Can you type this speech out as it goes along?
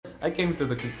I came to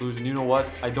the conclusion, you know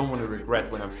what, I don't want to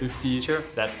regret when I'm 50 Sure.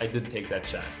 that I did take that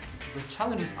chance. The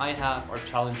challenges I have are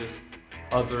challenges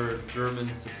other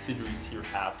German subsidiaries here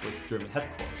have with German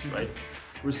headquarters, right?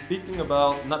 We're speaking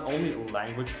about not only a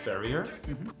language barrier,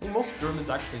 and most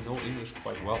Germans actually know English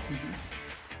quite well.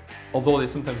 Although they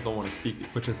sometimes don't want to speak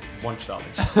it, which is one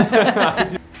challenge.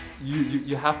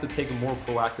 You have to take a more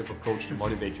proactive approach to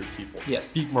motivate your people. Yes.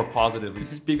 Speak more positively,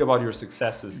 speak about your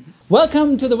successes.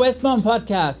 Welcome to the Westbound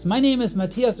Podcast. My name is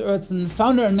Matthias Oertzen,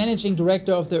 founder and managing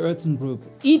director of the Oertzen Group.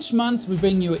 Each month we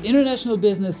bring you international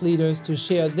business leaders to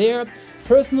share their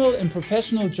personal and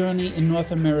professional journey in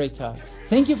North America.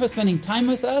 Thank you for spending time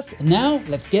with us. And now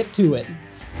let's get to it.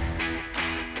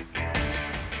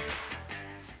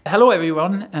 Hello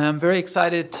everyone, I'm very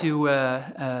excited to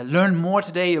learn more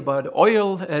today about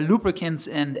oil, lubricants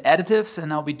and additives,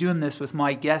 and I'll be doing this with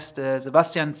my guest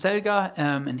Sebastian Zelger,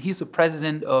 and he's the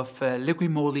president of Liqui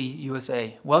Moly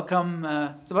USA. Welcome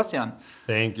Sebastian.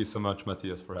 Thank you so much,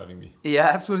 Matthias, for having me. Yeah,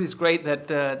 absolutely, it's great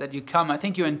that you come. I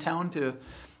think you're in town to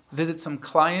visit some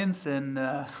clients and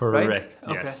Correct, right?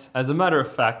 yes. Okay. As a matter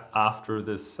of fact, after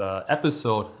this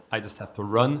episode, I just have to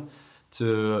run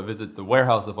to visit the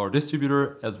warehouse of our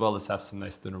distributor, as well as have some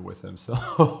nice dinner with him. So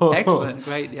excellent,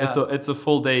 great, yeah. It's a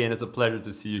full day, and it's a pleasure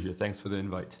to see you here. Thanks for the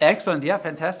invite. Excellent, yeah,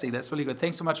 fantastic. That's really good.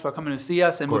 Thanks so much for coming to see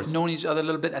us, and we've known each other a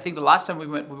little bit. I think the last time we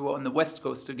went, we were on the West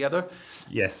Coast together.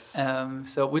 Yes.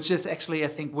 So, which is actually, I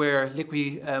think, where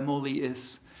Liqui Moly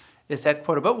is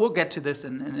headquartered. But we'll get to this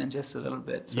in just a little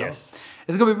bit. So yes.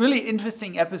 It's going to be a really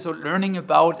interesting episode learning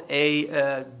about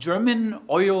a German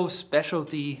oil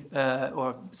specialty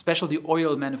or specialty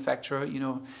oil manufacturer, you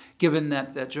know, given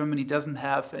that Germany doesn't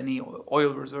have any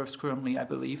oil reserves currently, I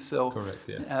believe. So correct,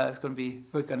 yeah. It's going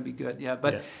to be good, yeah.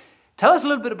 But tell us a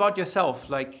little bit about yourself.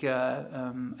 Like,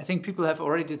 I think people have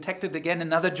already detected again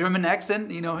another German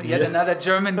accent, you know, yet another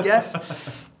German guest.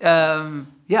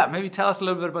 Maybe tell us a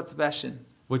little bit about Sebastian.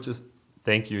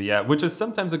 Thank you, yeah. Which is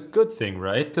sometimes a good thing,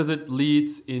 right? Because it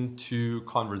leads into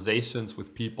conversations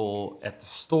with people at the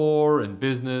store and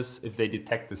business if they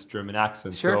detect this German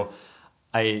accent. Sure. So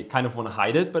I kind of want to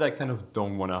hide it, but I kind of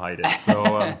don't want to hide it.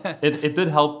 So it did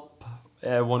help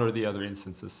one or the other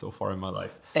instances so far in my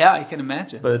life. Yeah, I can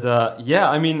imagine. But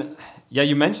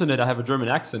you mentioned it. I have a German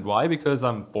accent. Why? Because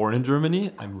I'm born in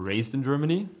Germany. I'm raised in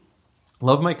Germany.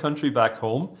 Love my country back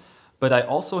home. But I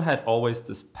also had always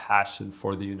this passion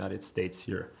for the United States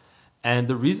here. And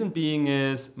the reason being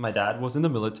is my dad was in the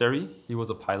military. He was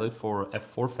a pilot for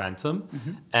F-4 Phantom.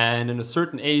 And in a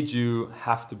certain age, you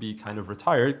have to be kind of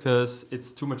retired because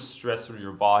it's too much stress on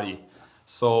your body.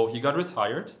 So he got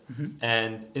retired.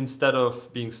 And instead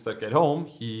of being stuck at home,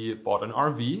 he bought an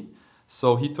RV.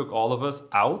 So he took all of us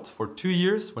out for 2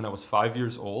 years when I was 5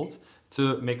 years old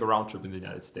to make a round trip in the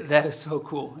United States. That is so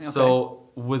cool. Okay. So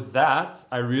with that,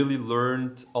 I really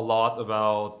learned a lot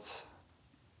about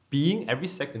being every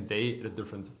second day at a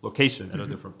different location, at a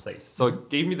different place. So it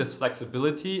gave me this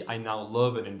flexibility I now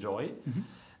love and enjoy.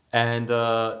 And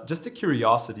just the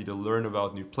curiosity to learn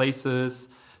about new places,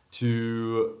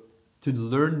 to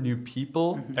learn new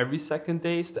people every second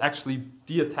day, to actually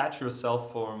detach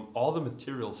yourself from all the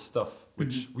material stuff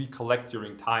which we collect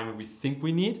during time and we think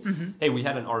we need. Hey, we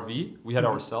had an RV, we had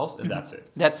ourselves, and that's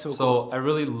it. That's so cool. I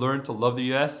really learned to love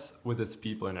the US with its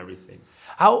people and everything.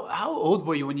 How old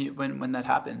were you when that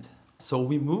happened? So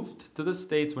we moved to the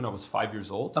States when I was 5 years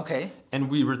old. Okay. And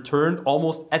we returned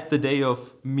almost at the day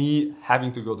of me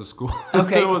having to go to school.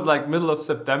 Okay. It was like middle of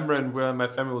September, and where my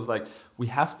family was like, we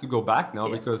have to go back now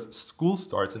because school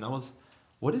starts. And I was,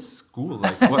 what is school?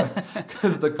 Like, what?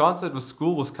 Because the concept of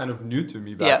school was kind of new to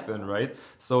me back then, right?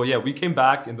 So we came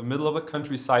back in the middle of a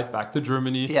countryside back to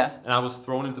Germany. Yeah. And I was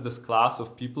thrown into this class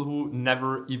of people who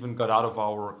never even got out of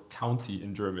our county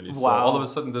in Germany. Wow. So all of a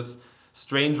sudden this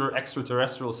stranger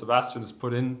extraterrestrial Sebastian is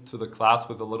put into the class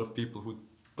with a lot of people who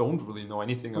don't really know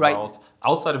anything about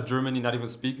outside of Germany, not even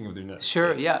speaking of the United States.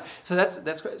 Sure, yeah. So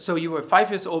that's great. So you were 5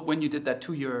 years old when you did that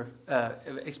 2 year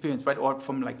experience, right? Or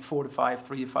from like 4 to 5,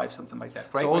 3 to 5, something like that,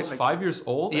 right? So I was 5 years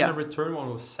old and I returned when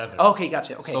I was 7. Okay,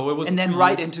 gotcha. Okay. So it was and then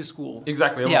right into school.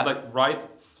 Exactly. I was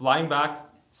like flying back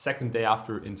second day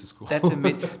after into school. That's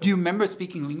amazing. Do you remember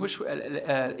speaking English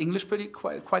pretty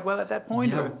quite well at that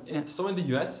point? Yeah. So in the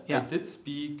US, I did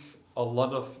speak a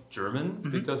lot of German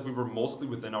because we were mostly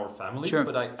within our families,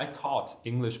 but I caught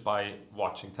English by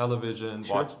watching television,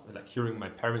 hearing my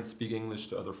parents speak English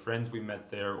to other friends we met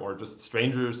there or just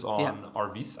strangers on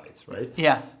RV sites, right?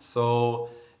 Yeah. So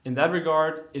in that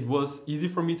regard, it was easy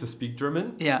for me to speak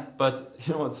German. Yeah. But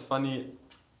you know what's funny?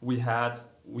 We had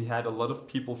we had a lot of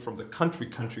people from the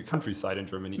countryside in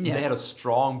Germany. Yeah. They had a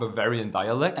strong Bavarian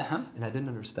dialect, Uh-huh. and I didn't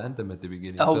understand them at the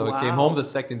beginning. Oh, So I came wow. home the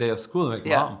second day of school, and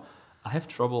Yeah. Mom, I have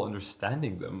trouble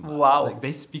understanding them. Wow. Like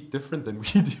they speak different than we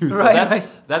do. So Right.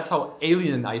 that's how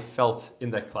alien I felt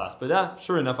in that class. But yeah,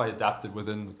 sure enough, I adapted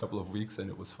within a couple of weeks, and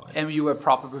it was fine. And you were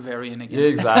proper Bavarian again.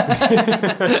 Yeah, exactly.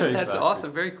 That's Exactly.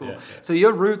 awesome. Very cool. Yeah, yeah. So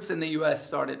your roots in the US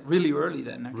started really early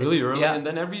then. Okay. Really early, Yeah. and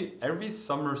then every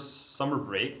summer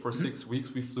break for 6 weeks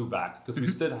we flew back because we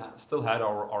still had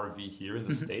our RV here in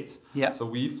the States. Yeah. So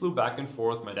we flew back and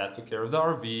forth. My dad took care of the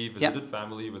RV, visited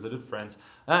family, visited friends.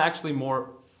 Actually, more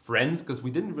friends because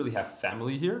we didn't really have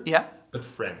family here. Yeah. But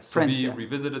friends. So Friends, we yeah.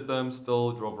 revisited them.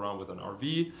 Still drove around with an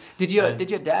RV. Did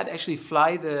your dad actually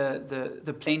fly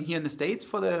the plane here in the States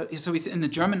for the? So he's in the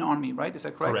German army, right? Is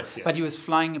that correct? Correct, yes. But he was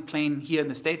flying a plane here in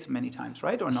the States many times,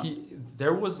 right? Or not?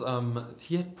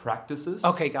 He had practices.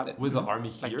 Okay, got it. With the army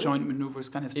here. Like joint maneuvers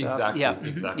kind of stuff. Exactly.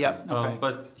 Yeah. Exactly. Yeah. Okay.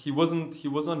 But he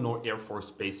was on no Air Force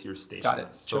base here stationed. Got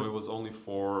it. So Sure. it was only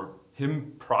for him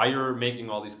prior making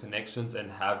all these connections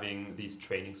and having these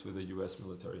trainings with the U.S.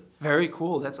 military. Very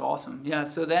cool. That's awesome. Yeah.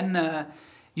 So then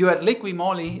you're at Liqui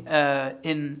Moly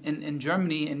in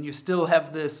Germany, and you still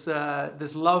have this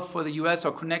love for the U.S.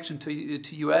 or connection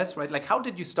to U.S. Right? Like, how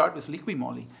did you start with Liqui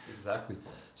Moly? Exactly.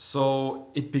 So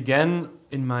it began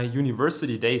in my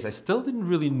university days. I still didn't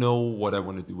really know what I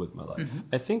want to do with my life.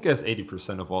 I think as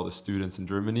 80% of all the students in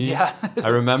Germany. Yeah. I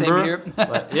remember. Same here.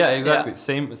 Yeah, exactly.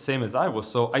 Yeah. Same as I was.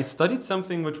 So I studied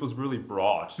something which was really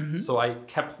broad. So I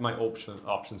kept my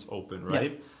options open,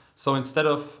 right? Yeah. So instead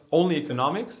of only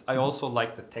economics, I also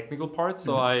liked the technical part.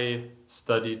 So I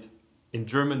studied in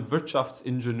German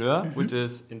Wirtschaftsingenieur, which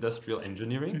is industrial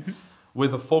engineering.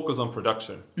 With a focus on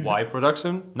production. Why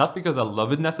production? Not because I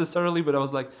love it necessarily, but I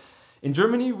was like, in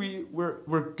Germany,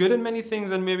 we're good in many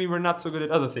things and maybe we're not so good at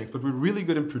other things, but we're really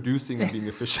good in producing and being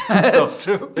efficient. That's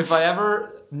true. If I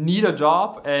ever need a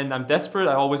job and I'm desperate,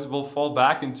 I always will fall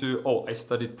back into, I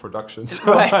studied production.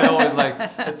 So Right. I always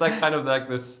it's like kind of like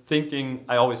this thinking,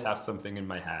 I always have something in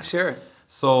my hand. Sure.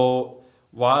 So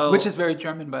which is very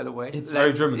German, by the way. It's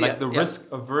very German, like the risk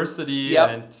aversity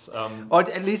and or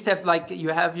at least you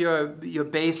have your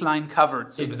baseline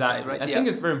covered. So exactly. to say, right? I think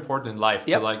it's very important in life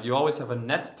to you always have a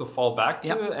net to fall back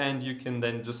to, and you can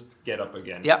then just get up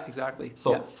again. Yeah, exactly.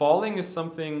 So falling is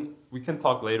something we can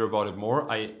talk later about it more.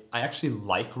 I actually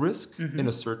like risk in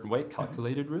a certain way,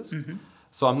 calculated risk.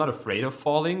 So I'm not afraid of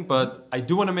falling, but I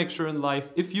do want to make sure in life,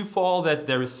 if you fall, that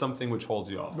there is something which holds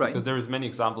you off. Right. Because there is many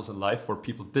examples in life where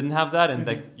people didn't have that, and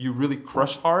like you really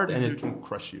crush hard, and it can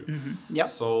crush you. Yep.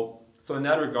 So in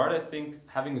that regard, I think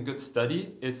having a good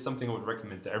study is something I would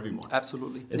recommend to everyone.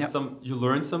 Absolutely. It's you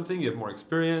learn something, you have more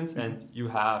experience, and you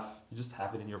just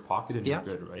have it in your pocket and you're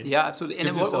good, right? Yeah, absolutely. Gives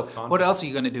And you self-confidence. what else are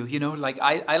you going to do? You know, like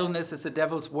idleness is the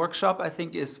devil's workshop, I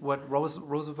think is what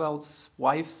Roosevelt's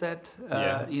wife said.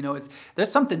 You know,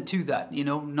 there's something to that, you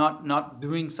know, not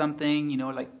doing something, you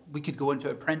know, like we could go into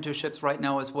apprenticeships right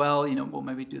now as well. You know, we'll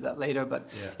maybe do that later. But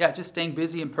just staying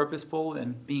busy and purposeful and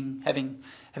having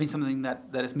something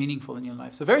that is meaningful in your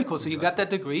life. So very cool. So you got that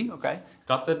degree, okay?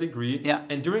 Got that degree. Yeah.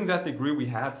 And during that degree, we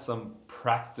had some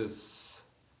practice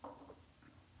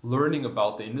learning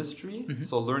about the industry,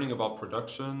 so learning about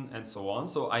production and so on.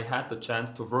 So I had the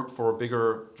chance to work for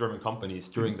bigger German companies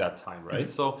during that time, right?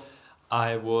 So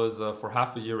I was for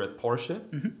half a year at Porsche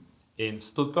in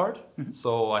Stuttgart.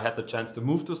 So I had the chance to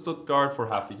move to Stuttgart for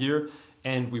half a year,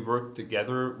 and we worked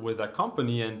together with that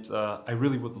company. And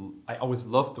I always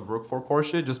loved to work for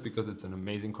Porsche just because it's an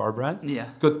amazing car brand. Yeah.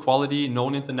 Good quality,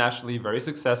 known internationally, very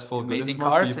successful, Amazing good and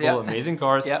smart cars, people, amazing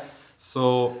cars. Yeah.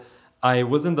 So I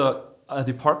was in a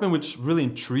department which really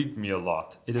intrigued me a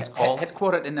lot. It is called...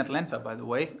 Headquartered in Atlanta, by the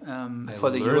way, for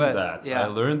the US. I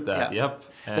learned that, yep.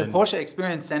 The Porsche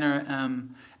Experience Center,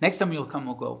 next time you'll come,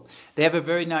 we'll go. They have a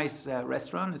very nice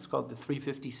restaurant. It's called the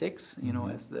 356, you know,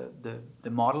 as the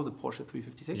model, the Porsche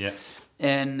 356. Yeah.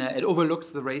 And it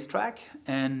overlooks the racetrack,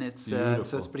 and so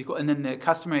it's pretty cool. And then the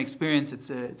customer experience,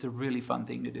 it's a really fun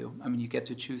thing to do. I mean, you get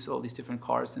to choose all these different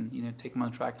cars and, you know, take them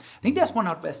on the track. I think there's one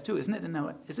out west too, isn't it?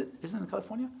 Isn't it in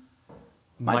California?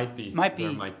 Might be.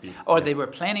 There might be. Or they were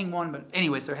planning one, but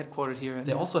anyways, they're headquartered here.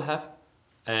 They also have,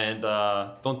 and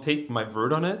don't take my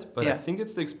word on it, but I think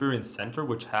it's the Experience Center,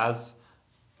 which has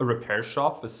a repair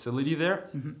shop facility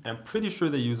there. I'm pretty sure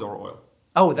they use our oil.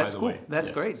 Oh, that's cool. Way. That's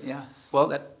great. Yeah.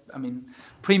 Well,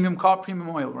 premium car,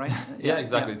 premium oil, right? Yeah,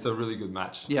 exactly. It's a really good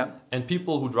match. Yeah. And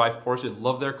people who drive Porsche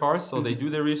love their cars, so they do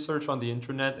their research on the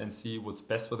internet and see what's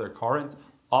best for their car. And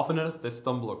often enough, they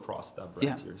stumble across that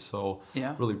brand here. So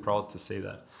really proud to say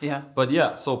that. Yeah. But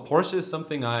so Porsche is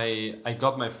something I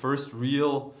got my first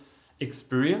real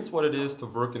experience what it is to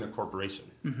work in a corporation.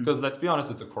 Because let's be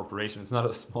honest, it's a corporation. It's not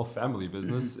a small family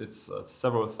business. It's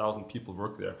several thousand people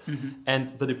work there.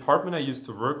 And the department I used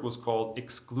to work was called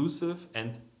Exclusive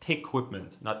and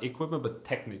Tech-Equipment. Not equipment, but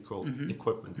technical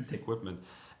equipment, tech-equipment.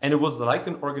 And it was like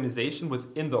an organization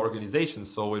within the organization.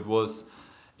 So it was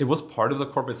part of the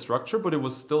corporate structure, but it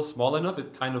was still small enough.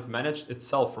 It kind of managed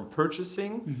itself from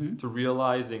purchasing to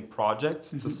realizing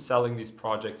projects to selling these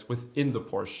projects within the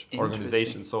Porsche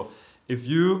organization. So if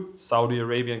you, Saudi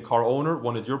Arabian car owner,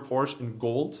 wanted your Porsche in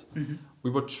gold, we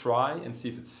would try and see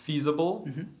if it's feasible,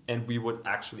 and we would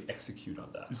actually execute on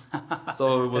that.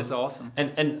 So it was That's awesome.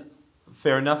 And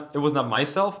fair enough, it was not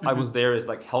myself. I was there as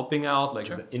like helping out, like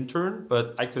as an intern,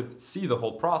 but I could see the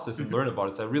whole process and learn about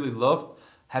it. So I really loved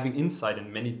having insight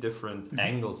in many different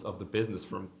angles of the business,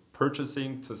 from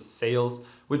purchasing to sales,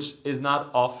 which is not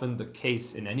often the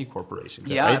case in any corporation.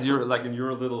 Yeah, right? You're like in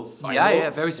your little silo. Yeah,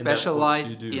 very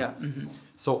specialized. And that's what you do. Yeah.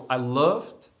 So I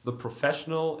loved the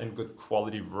professional and good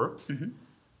quality work,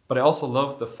 but I also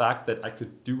loved the fact that I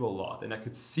could do a lot and I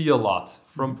could see a lot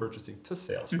from purchasing to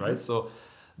sales, right? So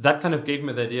that kind of gave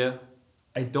me the idea,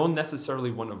 I don't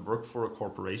necessarily want to work for a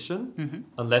corporation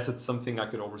unless it's something I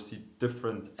could oversee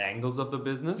different angles of the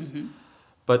business.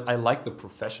 But I like the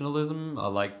professionalism. I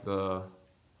like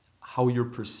how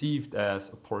you're perceived as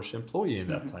a Porsche employee in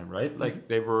that time, right? Like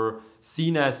they were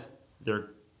seen as they're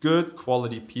good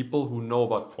quality people who know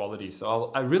about quality.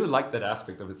 So I really like that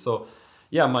aspect of it. So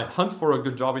yeah, my hunt for a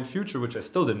good job in future, which I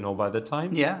still didn't know by that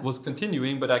time, was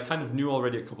continuing, but I kind of knew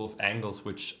already a couple of angles,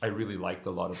 which I really liked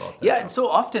a lot about that job. And so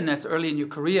often as early in your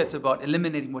career, it's about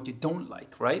eliminating what you don't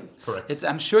like, right? Correct.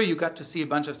 I'm sure you got to see a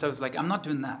bunch of stuff like, I'm not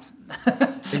doing that.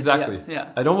 Exactly.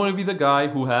 Yeah. I don't want to be the guy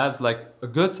who has like a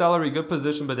good salary, good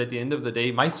position, but at the end of the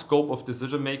day, my scope of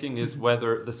decision making is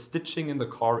whether the stitching in the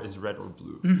car is red or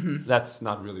blue. That's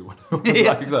not really what I would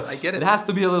like. So I get it. It has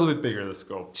to be a little bit bigger, the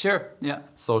scope. Sure, yeah.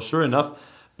 So sure enough,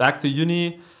 back to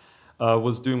uni,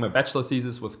 was doing my bachelor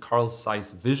thesis with Carl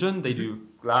Zeiss Vision. They do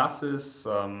glasses.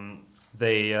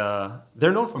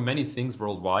 They're known for many things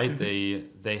worldwide.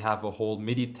 They have a whole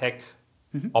Meditech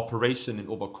operation in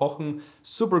Oberkochen.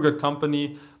 Super good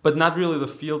company, but not really the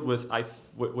field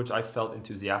which I felt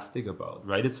enthusiastic about,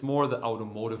 right? It's more the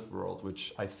automotive world,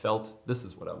 which I felt this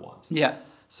is what I want. Yeah.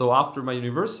 So after my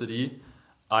university,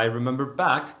 I remember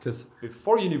back, because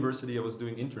before university, I was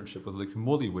doing internship with Liqui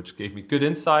Moly, which gave me good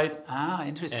insight. Ah,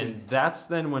 interesting. And that's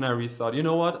then when I really thought, you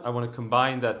know what? I want to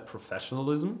combine that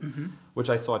professionalism, which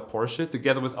I saw at Porsche,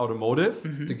 together with automotive,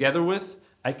 together with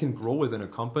I can grow within a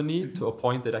company to a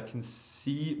point that I can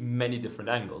see many different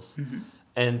angles.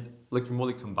 And Liqui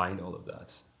Moly combined all of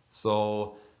that.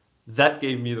 So that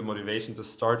gave me the motivation to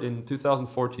start in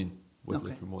 2014. With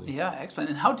Liqui Moly. Yeah, excellent.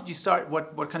 And how did you start?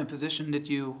 What kind of position did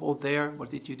you hold there?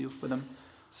 What did you do for them?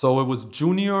 So it was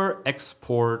junior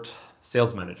export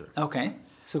sales manager. Okay.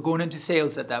 So going into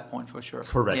sales at that point for sure.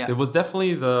 Correct. Yeah. It was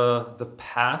definitely the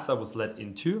path I was led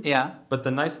into. Yeah. But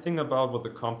the nice thing about what the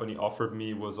company offered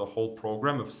me was a whole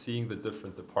program of seeing the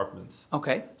different departments.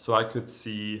 Okay. So I could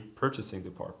see purchasing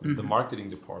department, the marketing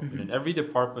department. In every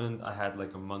department, I had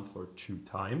like a month or two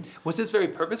time. Was this very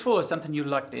purposeful or something you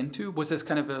lucked into? Was this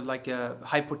kind of like a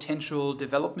high potential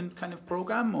development kind of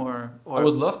program or? I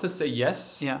would love to say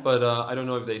yes, but I don't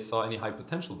know if they saw any high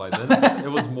potential by then.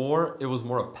 It was more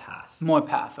a path. More a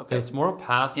path, okay. It's more a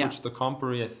path which the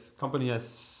company I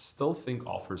still think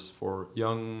offers for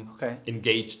young,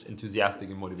 engaged, enthusiastic,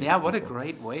 and motivated people. What a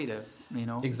great way to,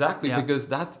 Exactly, because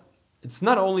it's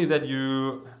not only that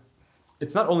you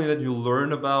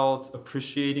learn about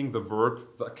appreciating the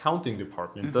work the accounting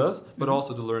department does, but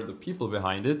also to learn the people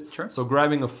behind it. Sure. So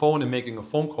grabbing a phone and making a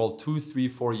phone call 2, 3,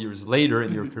 4 years later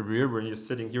in your career when you're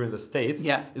sitting here in the States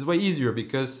is way easier,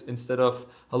 because instead of,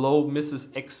 hello, Mrs.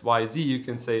 XYZ, you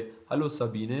can say, hello,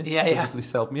 Sabine, could you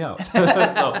please help me out?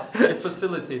 So it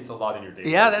facilitates a lot in your day.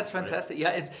 Yeah, that's fantastic.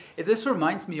 Right? Yeah, this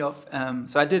reminds me of,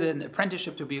 so I did an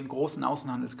apprenticeship to be a großen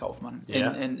Außenhandelskaufmann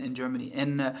in Germany.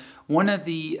 And one of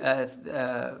the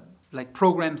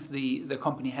programs the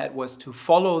company had was to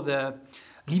follow the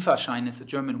Lieferschein is a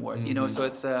German word, so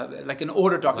it's like an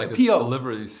order document, like PO.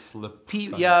 Delivery slip.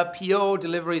 PO,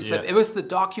 delivery slip. Yeah. It was the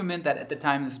document that at the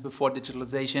time, this is before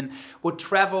digitalization, would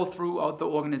travel throughout the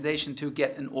organization to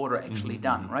get an order actually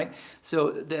done, right?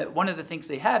 So one of the things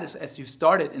they had is, as you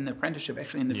started in the apprenticeship,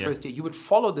 actually in the first year, you would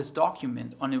follow this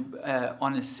document on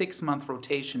a 6-month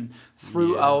rotation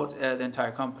throughout the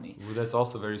entire company. Ooh, that's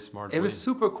also very smart. It was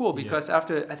super cool because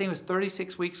after, I think it was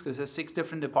 36 weeks, because there's 6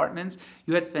 different departments,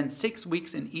 you had spent 6 weeks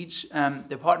weeks in each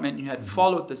department. You had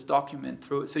followed this document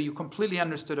through, so you completely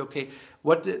understood. Okay,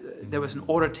 there was an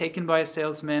order taken by a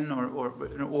salesman or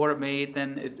an order made.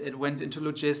 Then it went into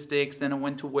logistics. Then it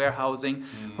went to warehousing.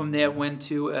 From there, it went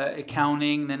to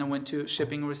accounting. Then it went to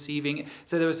shipping, receiving.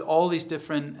 So there was all these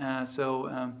different.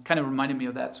 Kind of reminded me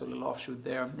of that. So a little offshoot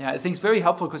there. Yeah, I think it's very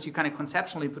helpful because you kind of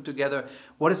conceptually put together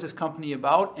what is this company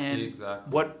about and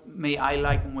what may I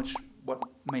like and what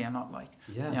may I not like.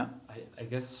 Yeah. I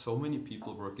guess so many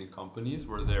people work in companies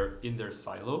where they're in their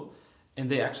silo and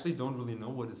they actually don't really know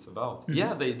what it's about.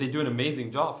 Yeah, they do an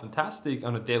amazing job, fantastic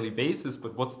on a daily basis,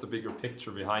 but what's the bigger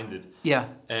picture behind it? Yeah.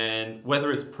 And whether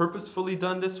it's purposefully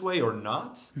done this way or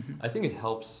not, I think it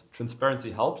helps.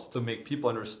 Transparency helps to make people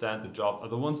understand the job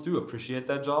other ones do, appreciate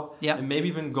that job, and maybe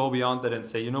even go beyond that and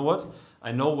say, you know what?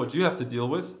 I know what you have to deal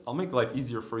with. I'll make life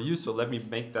easier for you, so let me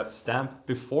make that stamp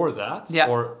before that,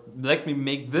 or let me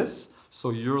make this so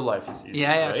your life is easier.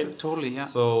 Right? So, totally. Yeah.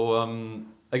 So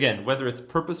again, whether it's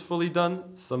purposefully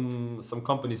done, some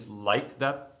companies like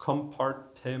that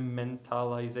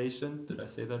compartmentalization. Did I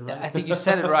say that right? I think you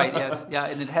said it right. Yes. Yeah,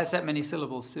 and it has that many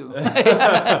syllables too.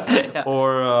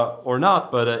 Or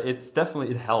not, but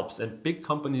it helps. And big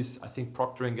companies, I think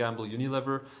Procter & Gamble,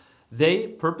 Unilever, they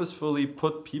purposefully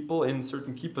put people in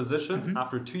certain key positions.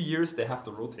 After 2 years, they have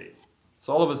to rotate.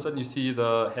 So all of a sudden, you see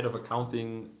the head of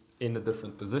accounting in a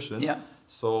different position. Yeah.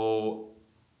 So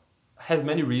has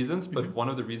many reasons, but one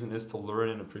of the reasons is to learn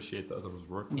and appreciate the other's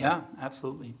work. Yeah,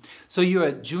 absolutely. So you're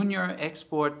a junior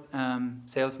export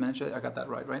sales manager. I got that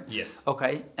right? Yes.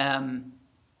 Okay.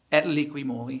 At Liqui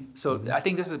Moly. So I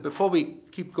think this is, before we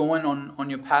keep going on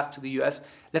your path to the US,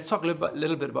 let's talk a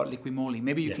little bit about Liqui Moly.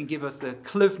 Maybe you can give us the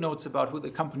cliff notes about who the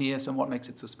company is and what makes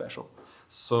it so special.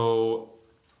 So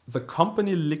the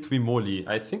company Liqui Moly,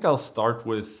 I think I'll start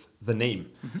with the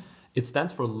name. It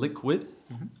stands for liquid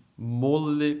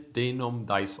molybdenum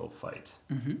disulfide,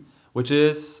 which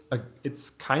is,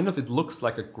 it looks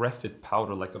like a graphite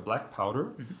powder, like a black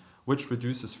powder, which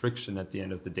reduces friction at the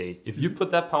end of the day. If you put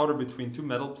that powder between two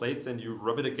metal plates and you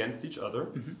rub it against each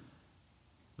other,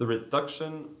 the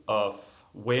reduction of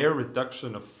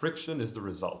friction is the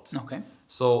result. Okay.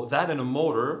 So that in a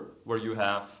motor where you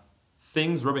have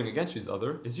things rubbing against each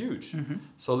other is huge.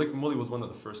 So Liqui Moly was one of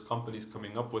the first companies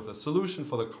coming up with a solution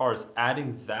for the cars,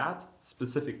 adding that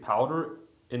specific powder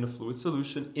in a fluid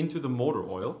solution into the motor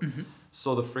oil,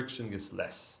 so the friction is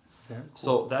less. Cool.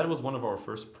 So that was one of our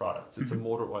first products. It's a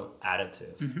motor oil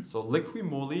additive. So Liqui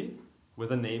Moly, with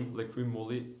the name liquid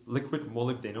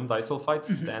molybdenum disulfide,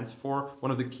 stands for one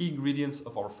of the key ingredients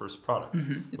of our first product.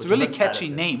 It's a really catchy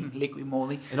name, Liqui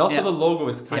Moly. And also the logo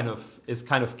is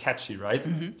kind of catchy, right?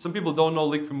 Some people don't know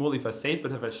Liqui Moly if I say it,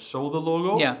 but if I show the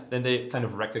logo, then they kind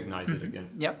of recognize it again.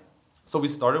 So we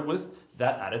started with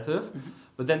that additive,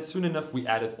 but then soon enough we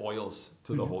added oils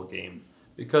to the whole game,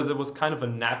 because it was kind of a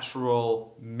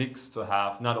natural mix to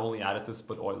have not only additives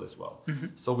but oil as well.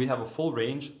 So we have a full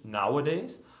range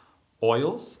nowadays: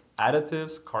 oils,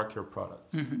 additives, car care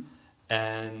products.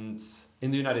 And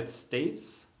in the United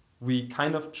States, we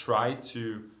kind of try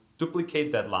to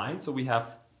duplicate that line. So we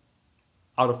have,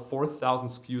 out of 4,000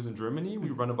 SKUs in Germany, we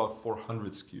run about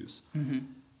 400 SKUs.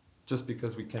 Just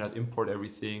because we cannot import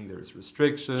everything, there's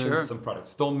restrictions, some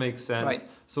products don't make sense.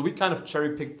 So we kind of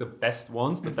cherry pick the best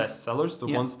ones, the best sellers, the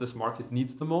ones this market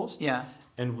needs the most.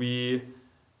 And we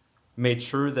made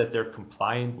sure that they're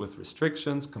compliant with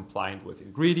restrictions, compliant with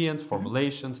ingredients,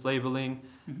 formulations, labeling.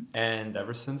 And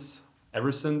ever since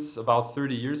about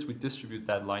 30 years, we distribute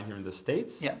that line here in the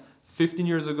States. 15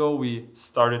 years ago, we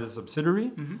started a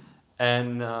subsidiary.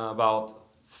 And about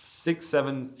 6,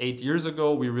 7, 8 years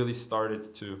ago, we really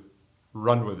started to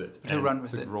run with it to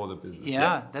grow the business.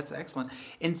 Yeah, that's excellent.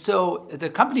 And so the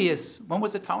company is, when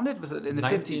was it founded? Was it in the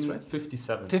 50s, right?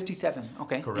 1957. 57,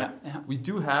 okay. Correct. We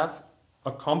do have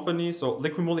a company, so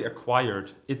Liqui Moly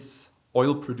acquired its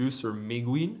oil producer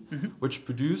Meguin, which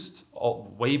produced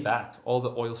way back all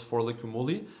the oils for Liqui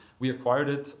Moly. We acquired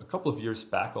it a couple of years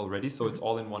back already, so it's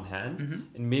all in one hand.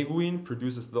 And Meguin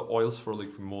produces the oils for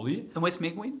Liqui Moly. And where's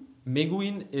Meguin?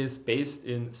 Meguin is based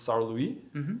in Sarre-Louis,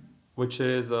 which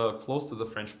is close to the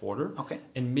French border.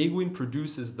 And Meguin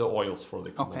produces the oils for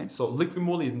Liqui Moly. So Liqui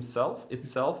Moly itself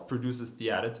produces the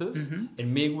additives,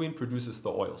 and Meguin produces the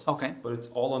oils. But it's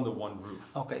all under one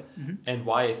roof. And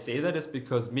why I say that is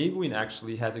because Meguin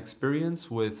actually has experience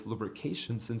with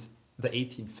lubrication since the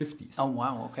 1850s. Oh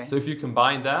wow! Okay. So if you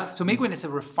combine that, so Meguin is a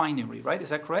refinery, right? Is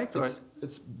that correct? No, it's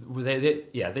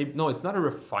not a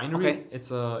refinery.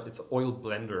 It's an oil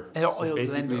blender. So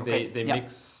basically,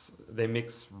 they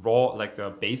mix raw, like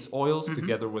base oils,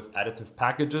 together with additive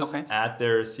packages, add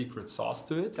their secret sauce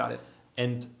to it. Got it.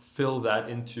 and fill that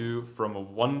from a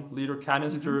 1 liter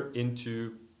canister into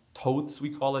totes, we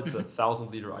call it. It's a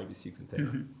 1,000-liter IBC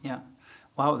container. Yeah.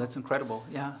 Wow, that's incredible.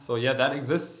 Yeah. So yeah, that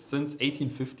exists since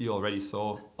 1850 already. So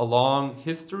a long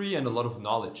history and a lot of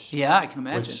knowledge. Yeah, I can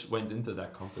imagine. Which went into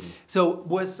that company. So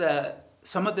was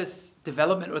some of this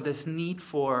development or this need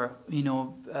for,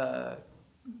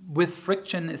 with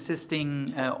friction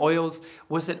assisting oils,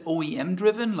 was it OEM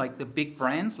driven, like the big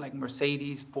brands like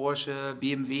Mercedes, Porsche,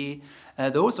 BMW,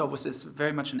 those, or was this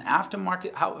very much an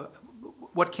aftermarket?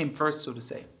 What came first, so to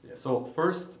say? Yeah, so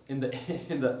first in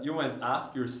the you might ask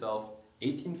yourself,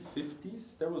 1850s,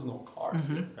 there was no cars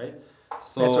yet, right?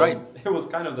 So that's right. It was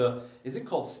kind of is it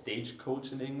called stagecoach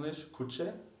in English? Kutsche?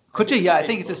 Kutsche, yeah, I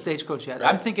think it's a stagecoach. Yeah, right?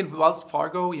 I'm thinking Wells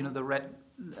Fargo, the red.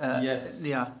 Yes.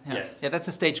 Yeah. Yes. Yeah, that's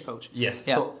a stagecoach. Yes.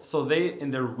 Yeah. So they,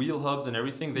 in their wheel hubs and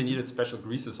everything, they needed special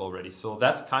greases already. So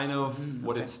that's kind of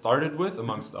what it started with,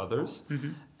 amongst others.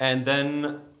 And then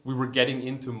we were getting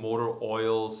into motor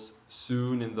oils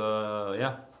soon in the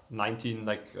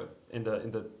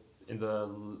in the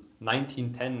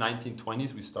 1910,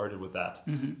 1920s. We started with that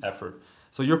effort.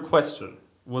 So your question,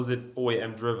 was it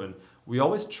OEM driven? We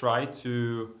always try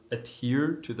to adhere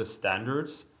to the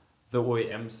standards the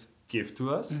OEMs give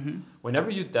to us. Whenever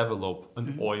you develop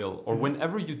an oil or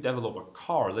whenever you develop a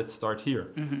car, let's start here.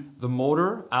 The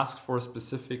motor asks for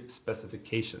specific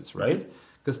specifications, right?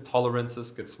 Because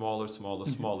tolerances get smaller,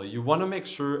 smaller. You want to make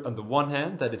sure on the one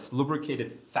hand that it's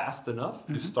lubricated fast enough.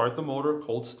 You start the motor,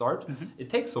 cold start. It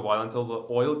takes a while until the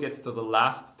oil gets to the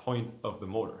last point of the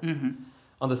motor.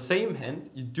 On the same hand,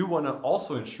 you do want to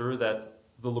also ensure that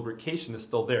the lubrication is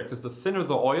still there, because the thinner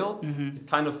the oil, it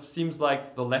kind of seems like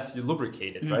the less you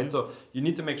lubricate it, right? So you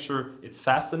need to make sure it's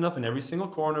fast enough in every single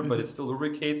corner, but it still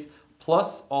lubricates, plus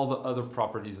all the other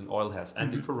properties an oil has,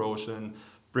 anti-corrosion,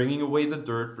 bringing away the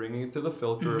dirt, bringing it to the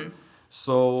filter.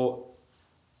 So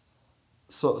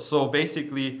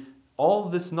basically, all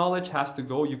this knowledge has to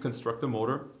go. You construct a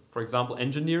motor. For example,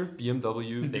 engineer,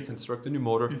 BMW, they construct a new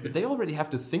motor, but they already have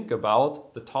to think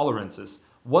about the tolerances.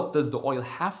 What does the oil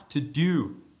have to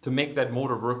do to make that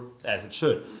motor work as it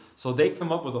should? So they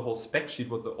come up with a whole spec sheet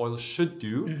what the oil should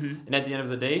do. And at the end of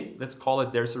the day, let's call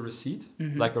it, there's a receipt,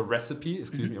 like a recipe,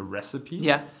 a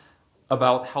recipe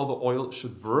about how the oil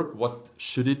should work, what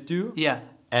should it do. Yeah.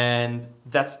 And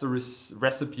that's the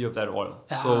recipe of that oil.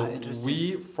 So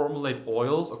we formulate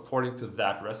oils according to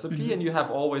that recipe, and you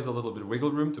have always a little bit of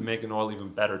wiggle room to make an oil even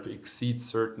better, to exceed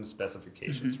certain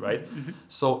specifications, right?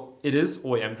 So it is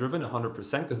OEM driven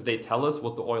 100%, because they tell us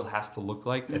what the oil has to look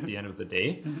like at the end of the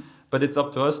day. But it's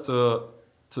up to us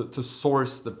to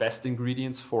source the best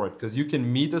ingredients for it, because you can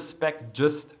meet a spec,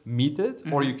 just meet it,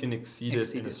 or you can exceed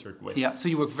it in a certain way. Yeah, so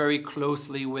you work very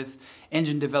closely with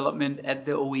engine development at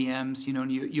the OEMs,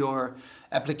 your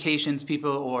applications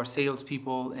people or sales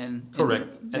people.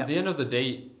 Correct. At the end of the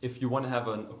day, if you want to have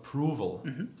an approval,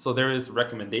 so there is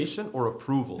recommendation or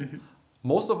approval.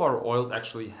 Most of our oils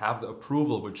actually have the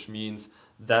approval, which means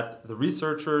that the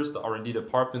researchers, the R&D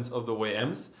departments of the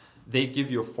OEMs, they give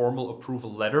you a formal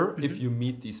approval letter if you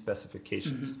meet these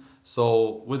specifications.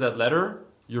 So with that letter,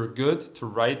 you're good to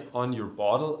write on your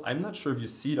bottle. I'm not sure if you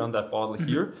see it on that bottle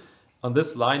here. On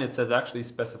this line, it says actually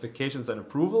specifications and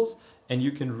approvals, and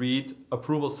you can read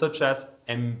approvals such as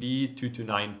MB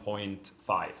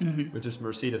 229.5, which is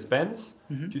Mercedes-Benz.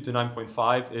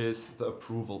 229.5 is the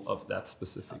approval of that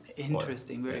specific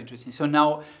Interesting, oil. very interesting. So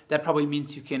now that probably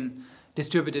means you can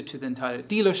distribute it to the entire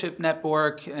dealership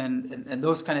network and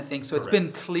those kind of things. So Correct. It's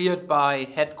been cleared by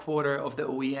headquarter of the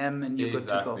OEM and you're good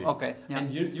to go. Okay. Yeah. And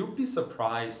you'll be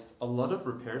surprised, a lot of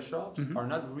repair shops are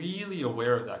not really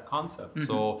aware of that concept.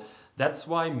 So that's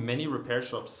why many repair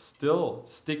shops still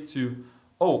stick to,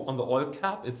 on the oil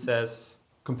cap it says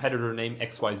competitor name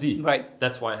XYZ. Right.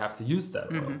 That's why I have to use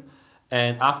that oil.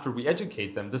 And after we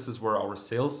educate them, this is where our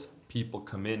sales people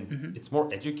come in. It's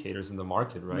more educators in the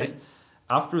market, right?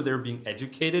 After they're being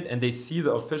educated and they see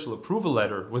the official approval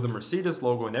letter with a Mercedes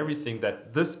logo and everything,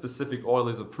 that this specific oil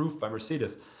is approved by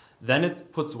Mercedes, then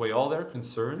it puts away all their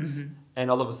concerns,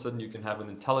 and all of a sudden you can have an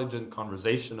intelligent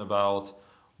conversation about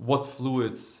what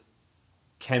fluids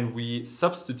can we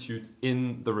substitute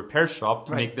in the repair shop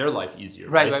to make their life easier.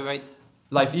 Right.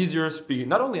 Life easier, speaking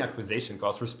not only acquisition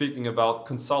costs, we're speaking about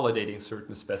consolidating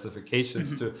certain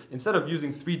specifications to, instead of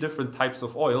using 3 different types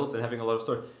of oils and having a lot of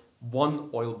storage, one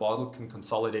oil bottle can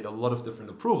consolidate a lot of different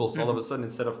approvals. So all of a sudden,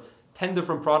 instead of 10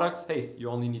 different products, you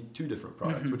only need 2 different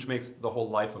products, which makes the whole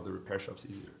life of the repair shops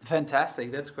easier.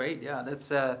 Fantastic. That's great. Yeah,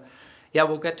 that's Yeah,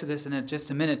 we'll get to this in just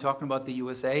a minute, talking about the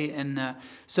USA. And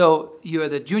so you're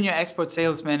the junior export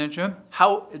sales manager.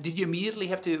 How did you immediately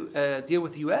have to deal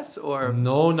with the US, or?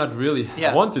 No, not really.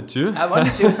 Yeah. I wanted to. I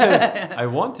wanted to. I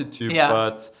wanted to, Yeah.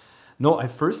 but no, I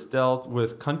first dealt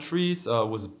with countries,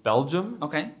 was Belgium,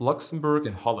 Okay. Luxembourg,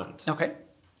 and Holland. Okay.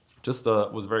 Just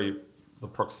was the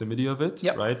proximity of it,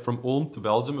 Yep. right? From Ulm to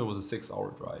Belgium, it was a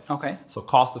 6-hour drive. Okay. So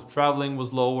cost of traveling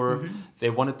was lower. They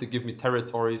wanted to give me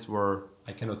territories where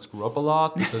I cannot screw up a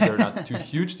lot because they're not too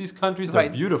huge, these countries. They're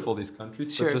Right. beautiful, these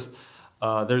countries, Sure. but just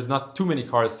there's not too many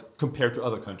cars compared to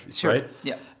other countries, Sure. right?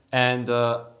 Yeah. And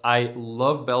I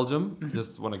love Belgium.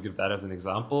 Just want to give that as an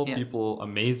example. Yeah. People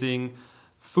amazing,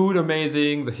 food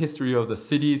amazing, the history of the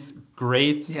cities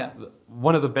great. Yeah.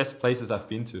 One of the best places I've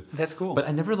been to. That's cool. But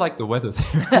I never liked the weather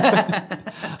there.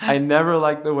 I never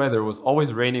liked the weather. It was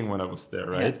always raining when I was there,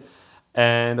 right? Yeah.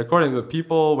 And according to the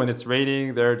people, when it's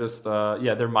raining, they're just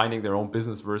they're minding their own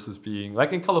business versus being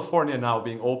like in California now,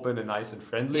 being open and nice and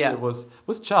friendly. Yeah. It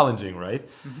was challenging, right?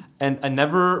 And I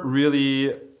never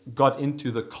really got into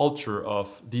the culture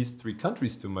of these three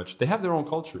countries too much. They have their own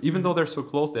culture, even though they're so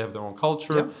close. They have their own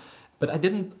culture. Yeah. But I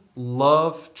didn't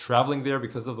love traveling there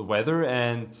because of the weather,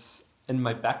 and in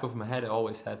my back of my head, I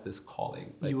always had this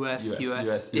calling, like US.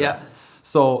 US.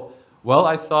 So, well,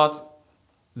 I thought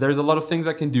there's a lot of things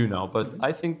I can do now, but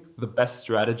I think the best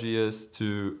strategy is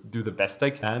to do the best I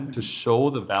can to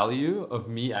show the value of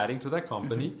me adding to that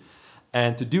company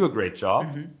and to do a great job,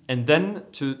 and then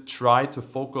to try to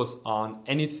focus on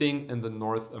anything in the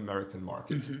North American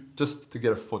market, just to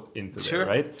get a foot into there,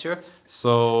 right? Sure.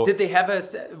 So Did they have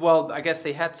well, I guess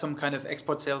they had some kind of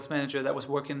export sales manager that was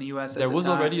working in the US. there was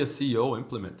already a CEO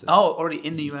implemented. Oh, already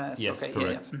in the US. Yes, okay.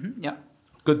 correct. Yeah. Yeah.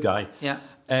 Good guy. Yeah.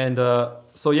 And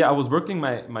so I was working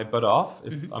my butt off,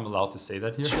 if I'm allowed to say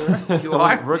that here. Sure, you I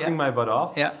was are. working my butt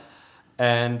off. Yeah.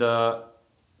 And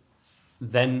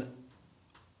then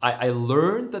I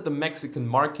learned that the Mexican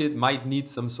market might need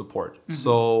some support.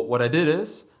 So what I did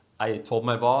is I told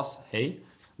my boss, hey,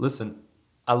 listen,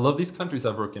 I love these countries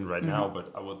I work in right now,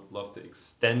 but I would love to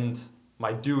extend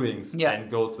my doings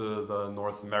and go to the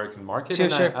North American market. Sure,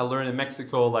 and sure. I learned in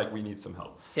Mexico, like, we need some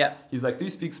help. Yeah. He's like, do you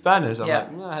speak Spanish? I'm Yeah.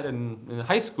 like, I had it in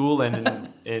high school and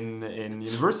in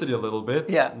university a little bit.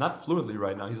 Yeah. Not fluently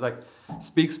right now. He's like,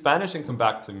 speak Spanish and come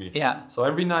back to me. Yeah. So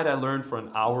every night I learned for an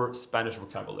hour Spanish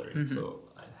vocabulary. So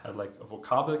I had like a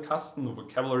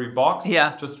vocabulary box.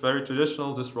 Yeah. Just very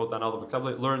traditional. Just wrote down all the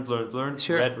vocabulary. Learned.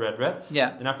 Sure. Read.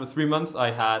 Yeah. And after 3 months, I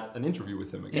had an interview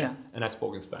with him again. Yeah. And I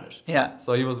spoke in Spanish. Yeah.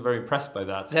 So he was very impressed by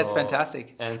that. That's So- fantastic.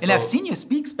 And, And I've so- seen you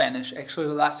speak Spanish actually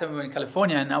the last time we were in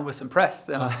California, and I was impressed.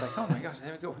 I was like, oh my gosh,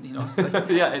 there we go. You know.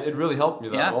 yeah, it really helped me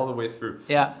though, Yeah. all the way through.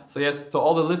 Yeah. So yes, to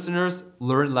all the listeners,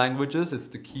 learn languages. It's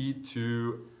the key to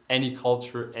any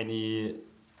culture,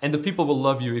 and the people will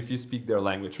love you if you speak their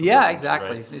language. from Yeah, their country,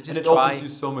 exactly. right? They And just it try. opens you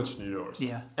so much new doors.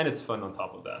 Yeah. And it's fun on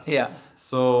top of that. Yeah.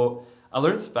 So I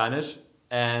learned Spanish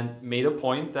and made a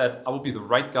point that I would be the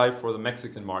right guy for the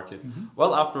Mexican market.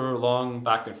 Well, after a long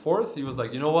back and forth, he was like,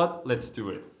 you know what, let's do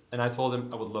it. And I told him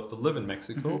I would love to live in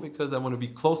Mexico because I want to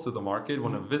be close to the market,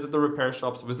 want to visit the repair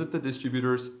shops, visit the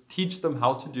distributors, teach them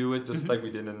how to do it, just like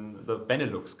we did in the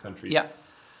Benelux countries. Yeah.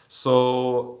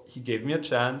 So he gave me a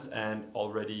chance and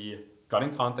already got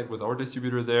in contact with our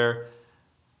distributor there,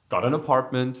 got an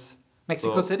apartment.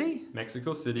 Mexico City?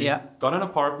 Mexico City. Yeah. Got an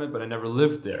apartment, but I never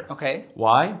lived there. Okay.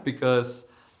 Why? Because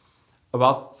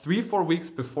about 3-4 weeks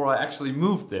before I actually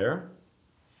moved there,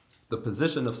 the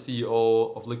position of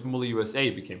CEO of Liqui Moly USA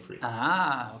became free.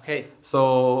 Ah, okay.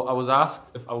 So I was asked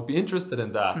if I would be interested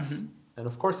in that. And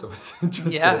of course I was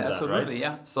interested Yeah, in that, absolutely, right?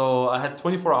 yeah. So I had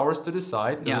 24 hours to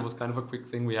decide because Yeah. it was kind of a quick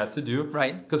thing we had to do.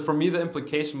 Right. Because for me, the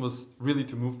implication was really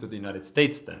to move to the United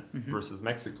States then versus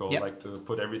Mexico. Yeah. Like to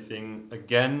put everything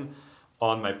again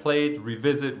on my plate,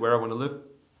 revisit where I want to live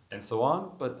and so on.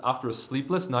 But after a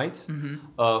sleepless night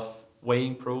of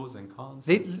weighing pros and cons.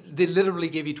 They literally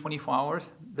gave you 24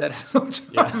 hours. That is so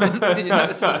German. You know,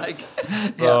 it's like,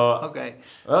 So, yeah, okay.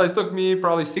 Well, it took me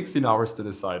probably 16 hours to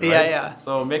decide, right? Yeah.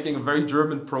 So making a very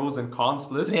German pros and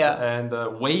cons list and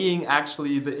weighing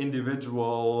actually the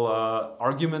individual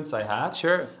arguments I had.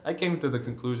 Sure. I came to the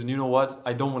conclusion, you know what?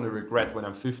 I don't want to regret when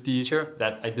I'm 50 Sure.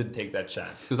 that I didn't take that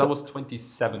chance. Because I was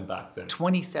 27 back then.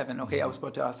 27. Okay, I was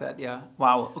about to ask that. Yeah.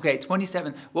 Wow. Okay,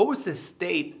 27. What was the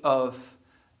state of?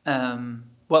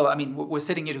 Well, I mean, we're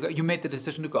sitting here to go. You made the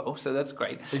decision to go, so that's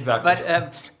great. Exactly.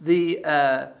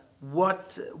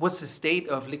 But what's the state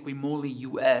of Liqui Moly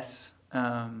US?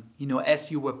 You know,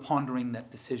 as you were pondering that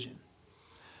decision.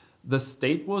 The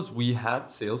state was we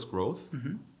had sales growth.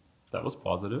 That was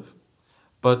positive.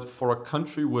 But for a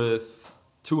country with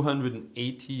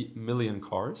 280 million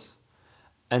cars,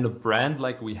 And a brand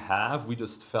like we have, we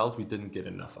just felt we didn't get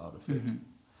enough out of it.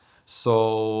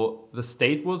 So the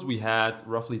state was, we had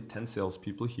roughly 10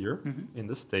 salespeople here in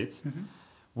the States.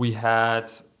 We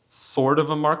had sort of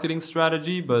a marketing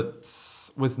strategy, but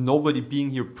with nobody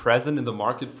being here present in the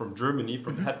market from Germany,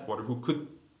 from the headquarters, who could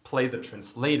play the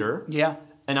translator. Yeah.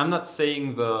 And I'm not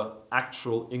saying the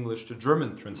actual English to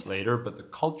German translator, but the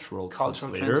cultural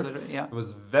translator. Yeah. It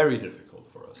was very difficult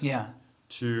for us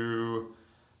to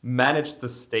manage the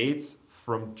States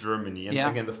from Germany. And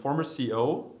again, the former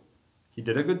CEO, he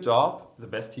did a good job, the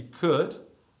best he could,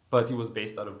 but he was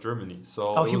based out of Germany.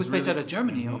 So he was based out of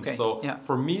Germany. Okay. So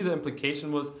for me, the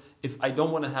implication was, if I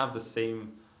don't want to have the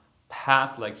same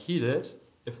path like he did,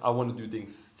 if I want to do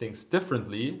things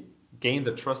differently, gain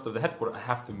the trust of the headquarters, I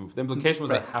have to move. The implication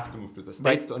was I have to move to the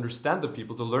States to understand the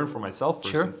people, to learn for myself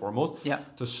first and foremost,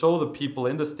 to show the people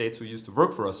in the States who used to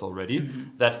work for us already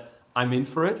that I'm in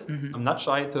for it. I'm not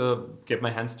shy to get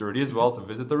my hands dirty as well, to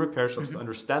visit the repair shops, to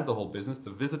understand the whole business, to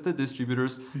visit the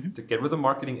distributors, to get with the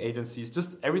marketing agencies,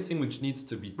 just everything which needs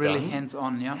to be done. Really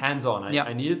hands-on, Hands-on.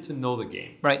 I needed to know the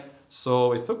game. Right.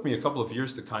 So it took me a couple of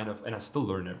years to kind of, and I still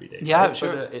learn every day. Yeah, right?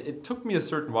 sure. But it took me a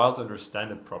certain while to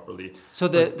understand it properly. So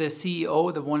the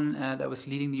CEO, the one that was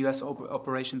leading the US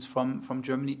operations from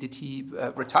Germany, did he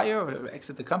retire or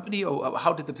exit the company, or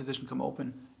how did the position come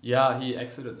open? Yeah, he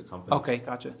exited the company. Okay,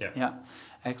 gotcha. Yeah.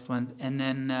 Excellent. And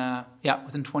then,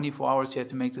 within 24 hours, you had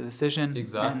to make the decision.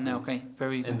 Exactly. And, okay,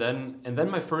 very good. And then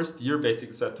my first year,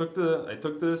 basically, so I took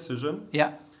the decision.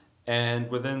 Yeah. And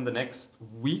within the next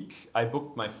week, I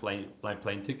booked my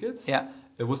plane tickets. Yeah.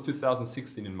 It was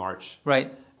 2016 in March.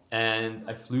 Right. And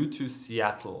I flew to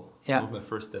Seattle. Yeah. That was my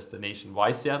first destination.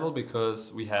 Why Seattle?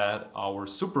 Because we had our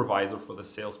supervisor for the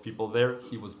salespeople there.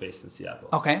 He was based in Seattle.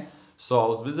 Okay. So I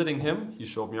was visiting him. He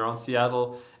showed me around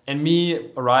Seattle. And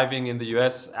me arriving in the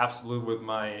US, absolute with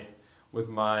my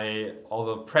all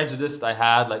the prejudice I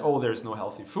had, like, oh, there's no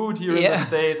healthy food here in the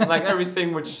States, and like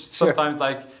everything which sometimes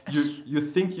like you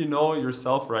think you know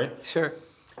yourself, right? Sure.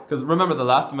 Because remember, the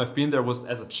last time I've been there was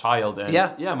as a child, and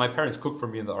my parents cooked for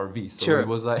me in the RV, so it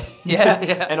was like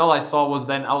and all I saw was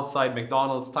then outside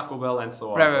McDonald's, Taco Bell, and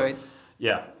so on. Right.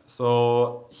 Yeah.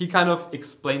 So he kind of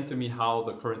explained to me how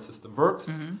the current system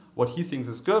works, what he thinks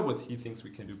is good, what he thinks we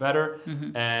can do better,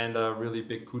 and really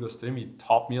big kudos to him. He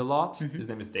taught me a lot. His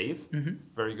name is Dave.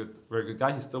 Very good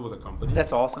guy. He's still with the company.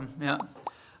 That's awesome. Yeah.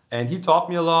 And he taught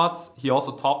me a lot. He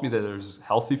also taught me that there's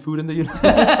healthy food in the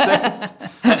United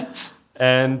States.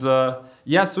 And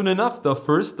soon enough, the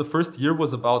first year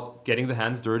was about getting the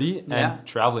hands dirty and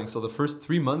traveling. So the first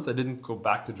 3 months, I didn't go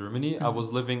back to Germany. I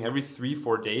was living every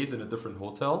 3-4 days in a different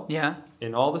hotel. Yeah.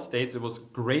 In all the States, it was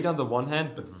great on the one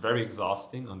hand, but very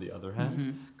exhausting on the other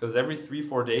hand. Because every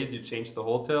 3-4 days, you change the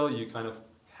hotel. You kind of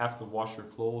have to wash your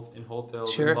clothes in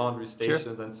hotels, in laundry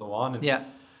stations, and so on.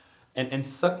 And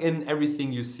suck in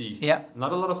everything you see. Yeah.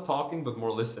 Not a lot of talking, but more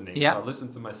listening. Yeah. So I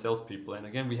listened to my salespeople. And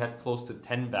again, we had close to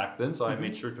 10 back then, so I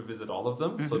made sure to visit all of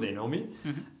them, so they know me.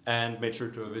 And made sure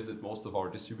to visit most of our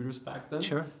distributors back then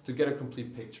to get a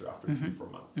complete picture after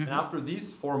 3-4 months. And after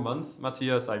these 4 months,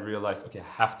 Matthias, I realized, okay,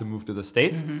 I have to move to the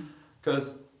States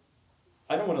because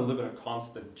I don't want to live in a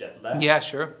constant jet lag. Yeah,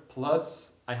 sure.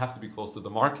 Plus, I have to be close to the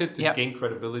market to gain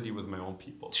credibility with my own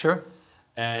people. Sure.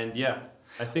 And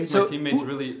I think my teammates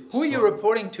really. Who are you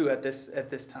reporting to at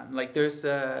this time? Like, there's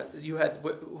you had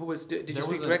who was? Did you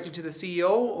speak directly to the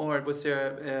CEO, or was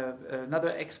there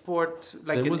another export,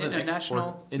 like there an was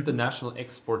international international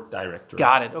export director?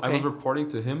 Got it. Okay. I was reporting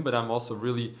to him, but I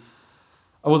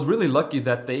was really lucky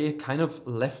that they kind of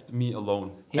left me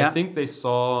alone. Yeah. I think they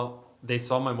saw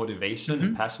my motivation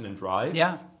and passion and drive.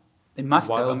 Yeah, they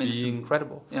must have. I mean, it's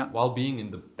incredible. Yeah. While being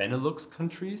in the Benelux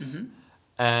countries.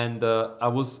 And I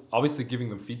was obviously giving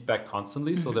them feedback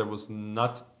constantly, so there was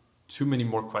not too many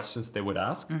more questions they would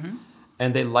ask. And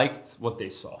they liked what they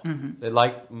saw. They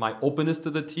liked my openness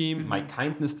to the team, my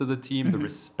kindness to the team, the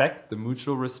respect, the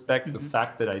mutual respect, the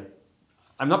fact that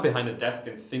I'm not behind a desk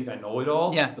and think I know it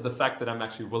all, but the fact that I'm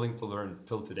actually willing to learn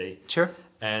till today. Sure.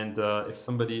 And if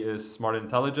somebody is smart and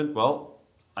intelligent, well,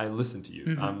 I listen to you.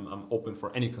 I'm open for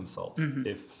any consult.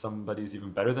 If somebody's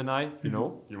even better than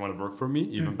you want to work for me,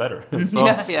 even better. So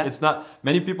it's not,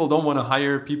 many people don't want to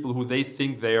hire people who they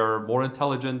think they are more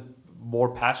intelligent, more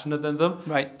passionate than them.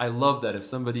 Right. I love that. If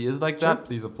somebody is like that,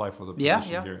 please apply for the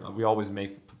position here. We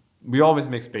always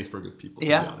make space for good people, to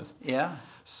be honest. Yeah.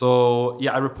 So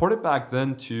I reported back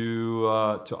then to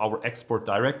our export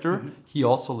director. He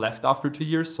also left after 2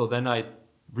 years. So then I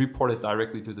reported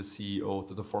directly to the CEO,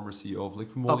 to the former CEO of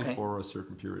Liqui Moly for a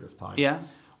certain period of time. Yeah.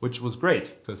 which was great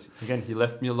because, again, he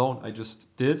left me alone. I just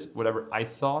did whatever I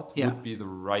thought would be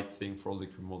the right thing for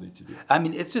Liqui Moly to do. I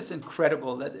mean, it's just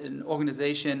incredible that an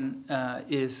organization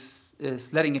is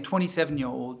letting a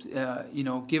 27-year-old,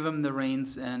 give him the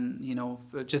reins and,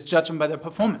 just judge him by their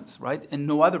performance, right? And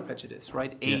no other prejudice,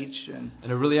 right? Age and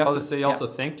I really have to say also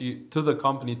thank you to the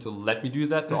company to let me do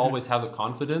that, to always have the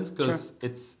confidence, because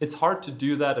it's hard to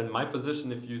do that in my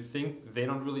position if you think they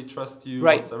don't really trust you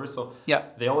whatsoever. So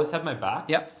they always had my back.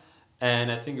 Yeah.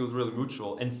 And I think it was really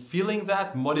mutual. And feeling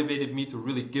that motivated me to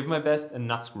really give my best and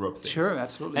not screw up things. Sure,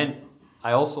 absolutely. And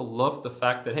I also love the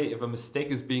fact that, hey, if a mistake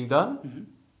is being done,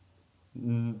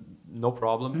 no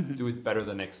problem, do it better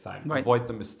the next time. Right. Avoid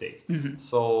the mistake.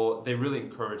 So they really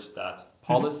encourage that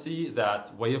policy, that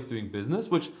way of doing business,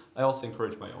 which I also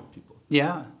encourage my own people.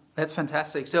 Yeah, that's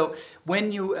fantastic. So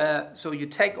when you you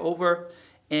take over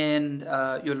and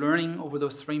you're learning over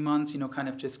those 3 months, kind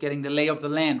of just getting the lay of the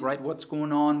land, right? What's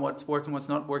going on, what's working, what's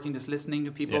not working, just listening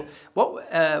to people.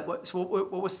 Yeah.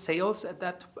 What was sales at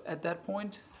that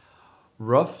point?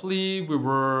 Roughly, we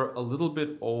were a little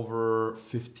bit over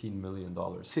 $15 million.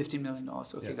 $15 million,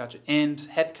 okay, gotcha. And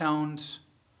headcount?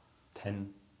 10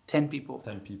 people.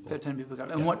 10 people. 10 people.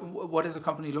 And what does the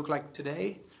company look like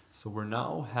today? So we're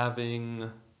now having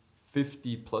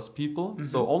 50 plus people.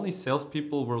 So only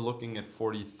salespeople, we're looking at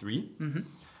 43.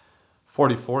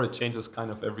 44, it changes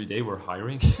kind of every day. We're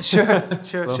hiring. Sure.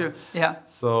 Yeah.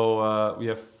 So we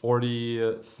have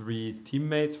 43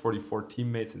 teammates, 44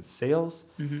 teammates in sales.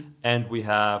 And we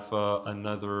have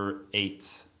another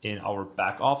 8 in our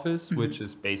back office, which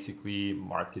is basically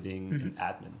marketing and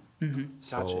admin.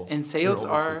 Gotcha. And sales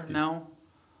are 50. now?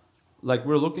 Like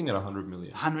we're looking at 100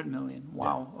 million. 100 million.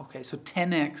 Wow. Yeah. Okay. So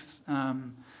 10x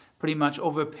pretty much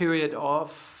over a period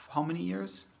of how many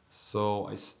years? So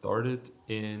I started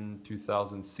in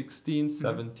 2016,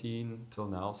 17 till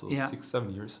now, so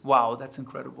 6-7 years. Wow, that's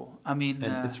incredible. I mean,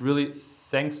 and it's really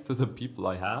thanks to the people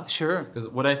I have. Sure. Because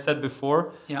what I said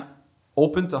before,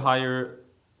 open to hire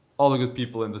all the good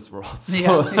people in this world.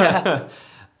 So,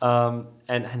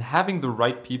 and having the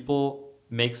right people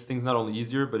makes things not only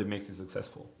easier, but it makes it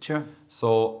successful. Sure.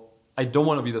 So I don't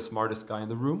want to be the smartest guy in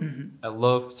the room. I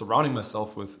love surrounding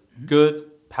myself with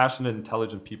good, passionate,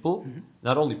 intelligent people,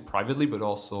 not only privately, but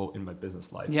also in my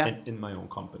business life and in my own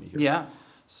company here. Yeah.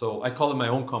 So I call it my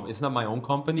own company. It's not my own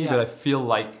company, but I feel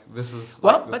like this is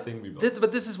the thing we built.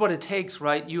 But this is what it takes,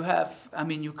 right? You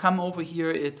come over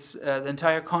here, it's the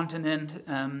entire continent,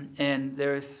 and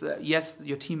there's,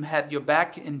 your team had your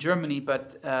back in Germany,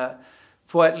 but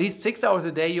for at least 6 hours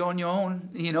a day, you're on your own,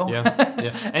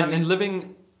 Yeah. And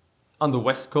living on the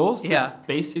West Coast, it's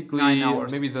basically 9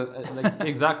 hours. Maybe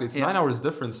exactly. It's 9 hours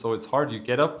difference, so it's hard. You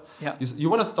get up. Yeah. You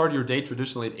want to start your day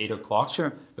traditionally at 8 o'clock.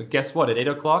 Sure. But guess what? At 8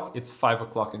 o'clock, it's 5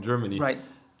 o'clock in Germany. Right.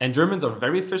 And Germans are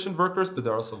very efficient workers, but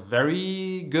they're also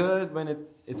very good when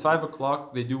it's 5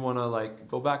 o'clock. They do want to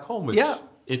go back home, which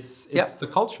it's the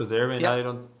culture there,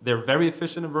 and they're very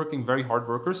efficient and working, very hard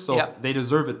workers, so they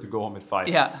deserve it to go home at 5.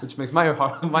 Yeah. Which makes my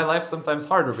life sometimes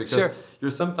harder because you're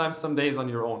sometimes some days on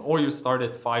your own, or you start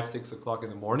at 5-6 o'clock in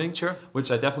the morning. Sure. Which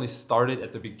I definitely started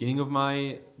at the beginning of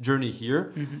my journey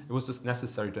here. It was just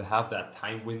necessary to have that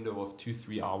time window of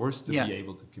 2-3 hours to be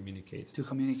able to communicate.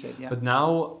 But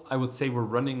now I would say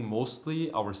we're running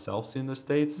mostly ourselves in the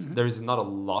States. There is not a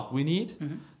lot we need.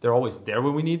 They're always there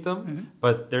when we need them,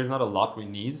 but there's not a lot we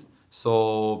need.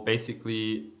 So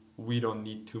basically, we don't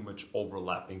need too much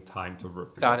overlapping time to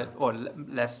work together. Got it. Or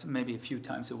less, maybe a few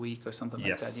times a week or something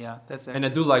like that. Yeah, that's excellent. And I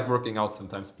do like working out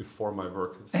sometimes before my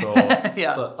work. So,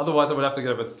 so otherwise, I would have to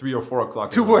get up at 3 or 4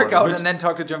 o'clock to work out and then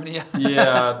talk to Germany.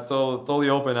 Totally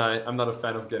open. I'm not a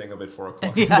fan of getting up at 4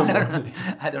 o'clock.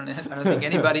 I don't think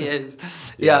anybody is.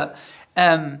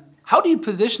 How do you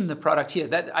position the product here?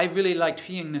 That I really liked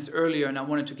hearing this earlier, and I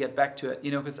wanted to get back to it.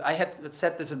 Because I had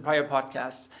said this in prior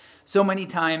podcasts. So many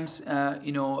times,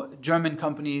 German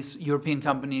companies, European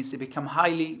companies, they become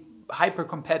hyper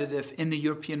competitive in the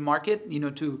European market.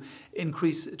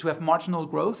 To have marginal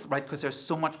growth, right? Because there's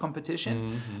so much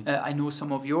competition. I know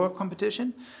some of your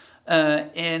competition.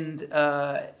 And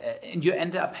you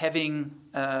end up having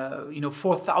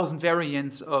 4,000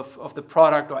 variants of the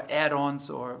product or add-ons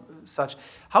or such.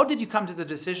 How did you come to the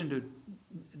decision to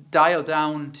dial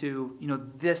down to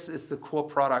this is the core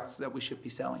products that we should be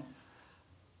selling?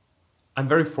 I'm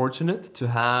very fortunate to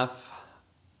have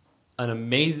an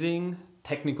amazing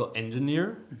technical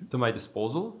engineer to my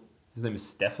disposal. His name is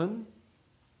Stefan.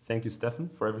 Thank you, Stefan,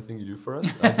 for everything you do for us.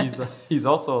 He's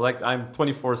also I'm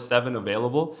 24/7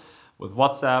 available with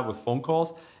WhatsApp, with phone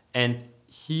calls, and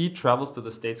he travels to the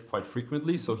States quite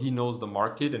frequently, so he knows the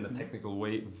market in a technical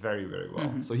way very, very well.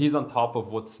 So he's on top of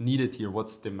what's needed here,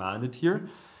 what's demanded here.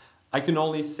 I can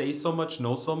only say so much,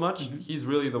 know so much. He's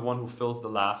really the one who fills the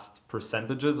last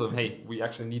percentages of, hey, we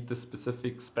actually need this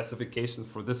specific specifications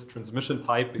for this transmission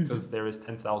type because there is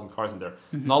 10,000 cars in there.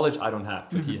 Knowledge I don't have,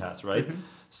 but he has, right?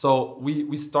 So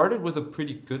we started with a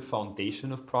pretty good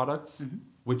foundation of products,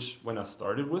 which when I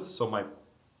started with, so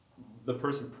the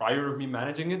person prior of me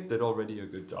managing it did already a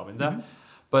good job in that.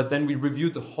 But then we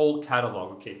reviewed the whole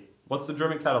catalog. Okay, what's the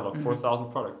German catalog? 4,000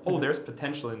 products. Oh, there's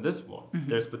potential in this one.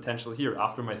 There's potential here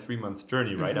after my 3-month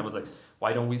journey, right? I was like,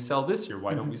 why don't we sell this here?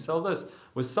 Why don't we sell this?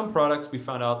 With some products, we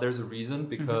found out there's a reason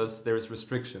because there's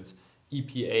restrictions.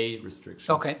 EPA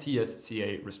restrictions,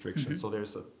 TSCA restrictions. So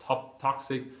there's a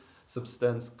Toxic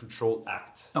Substance Control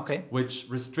Act, which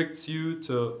restricts you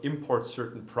to import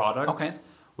certain products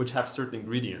which have certain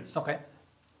ingredients.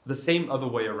 The same other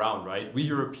way around, right? We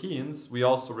Europeans, we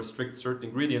also restrict certain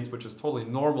ingredients, which is totally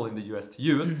normal in the US to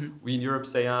use. We in Europe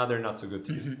say, they're not so good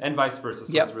to use, and vice versa.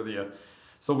 So it's really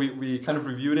so we kind of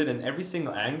reviewed it in every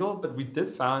single angle, but we did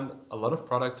find a lot of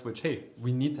products which, hey,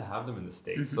 we need to have them in the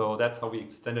States. So that's how we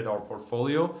extended our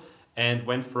portfolio and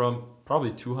went from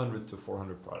probably 200 to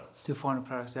 400 products. To 400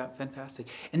 products, yeah, fantastic.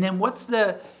 And then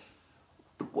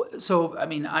so I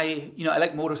mean, I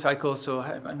like motorcycles, so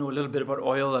I know a little bit about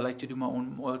oil. I like to do my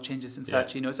own oil changes and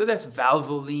such, So there's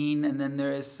Valvoline, and then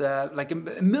there's like a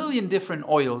million different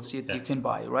oils you can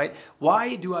buy, right?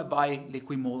 Why do I buy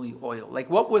Liqui Moly oil?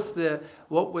 Like, what was the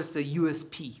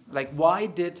USP? Like, why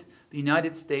did the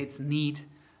United States need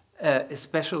a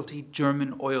specialty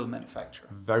German oil manufacturer?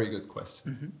 Very good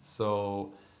question.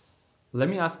 So let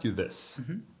me ask you this: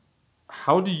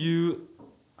 How do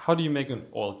you make an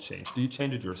oil change? Do you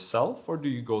change it yourself, or do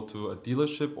you go to a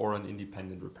dealership or an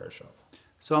independent repair shop?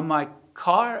 So on my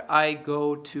car, I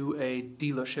go to a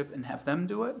dealership and have them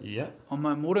do it. Yeah. On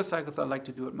my motorcycles, I like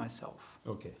to do it myself.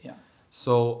 Okay. Yeah.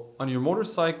 So on your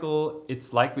motorcycle,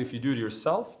 it's likely if you do it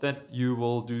yourself that you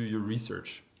will do your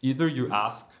research. Either you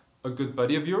ask a good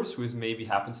buddy of yours who maybe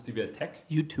happens to be a tech.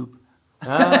 YouTube.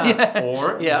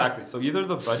 Or exactly. So either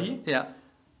the buddy. Yeah.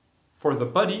 For the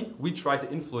buddy, we try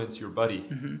to influence your buddy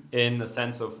in the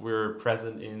sense of we're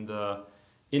present in the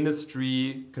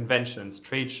industry conventions,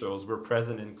 trade shows. We're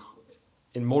present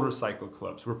in motorcycle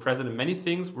clubs. We're present in many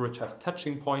things which have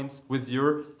touching points with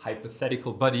your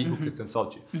hypothetical buddy who could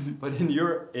consult you. But in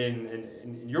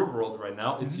your world right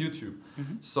now, it's YouTube.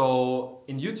 So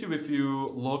in YouTube, if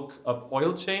you look up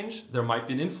oil change, there might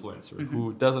be an influencer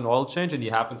who does an oil change and he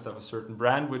happens to have a certain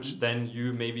brand, which then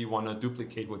you maybe want to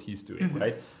duplicate what he's doing,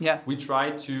 right? Yeah. We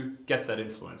try to get that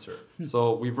influencer.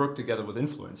 So we work together with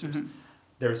influencers.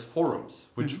 There's forums,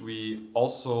 which we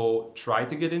also try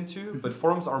to get into, but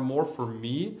forums are more for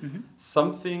me,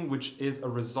 something which is a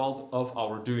result of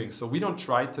our doing. So we don't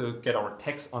try to get our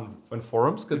text on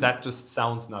forums, because that just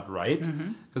sounds not right,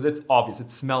 because it's obvious,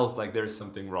 it smells like there's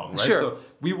something wrong, right? So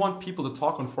we want people to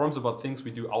talk on forums about things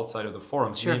we do outside of the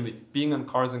forums, namely being on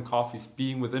Cars and Coffees,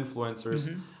 being with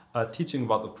influencers, teaching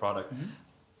about the product.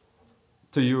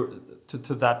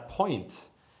 To that point,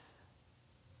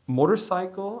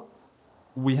 motorcycle,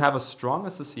 we have a strong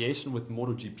association with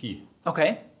MotoGP.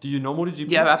 Okay. Do you know MotoGP?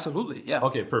 Yeah, absolutely. Yeah.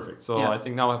 Okay, perfect. So I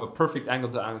think now I have a perfect angle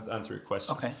to answer your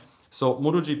question. Okay. So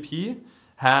MotoGP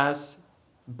has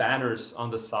banners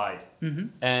on the side,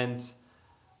 and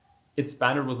it's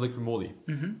bannered with Liqui Moly.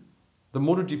 The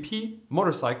MotoGP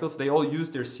motorcycles, they all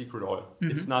use their secret oil.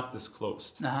 It's not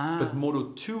disclosed. But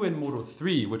Moto2 and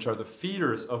Moto3, which are the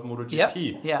feeders of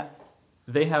MotoGP,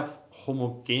 they have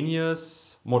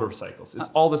homogeneous motorcycles. It's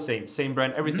all the same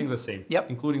brand, everything the same,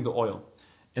 including the oil.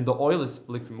 And the oil is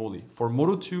Liqui Moly. For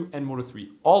Moto2 and Moto3,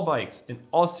 all bikes in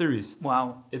all series,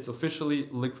 it's officially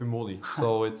Liqui Moly.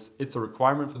 So it's a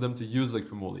requirement for them to use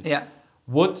Liqui Moly. Yeah.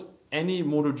 Would any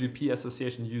MotoGP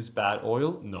association use bad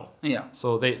oil? No. Yeah.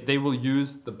 So they will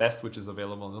use the best which is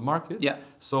available in the market. Yeah.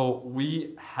 So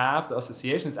we have the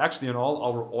association. It's actually in all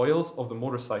our oils of the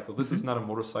motorcycle. This is not a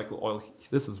motorcycle oil.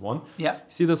 This is one. Yeah.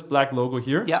 See this black logo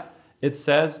here? Yeah. It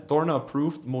says Dorna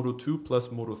approved Moto2 plus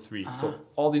Moto3. So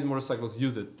all these motorcycles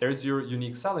use it. There's your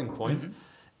unique selling point.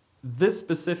 This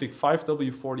specific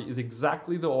 5W40 is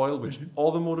exactly the oil which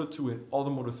all the Moto2 and all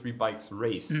the Moto3 bikes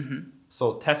race.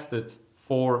 So tested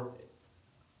for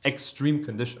extreme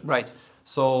conditions. Right.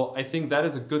 So I think that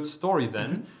is a good story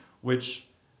then, which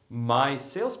my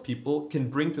salespeople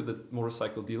can bring to the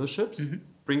motorcycle dealerships,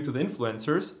 bring to the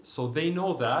influencers, so they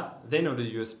know the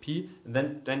USP,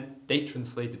 and then they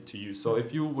translate it to you. So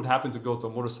if you would happen to go to a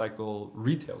motorcycle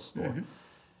retail store,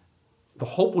 the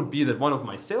hope would be that one of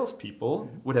my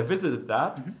salespeople would have visited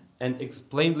that and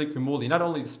explained Liqui Moly, not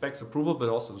only the specs approval, but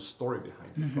also the story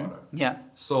behind the product. Yeah.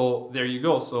 So there you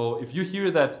go. So if you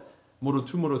hear that Moto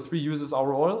 2, Moto 3 uses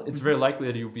our oil, it's very likely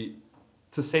that you'll be,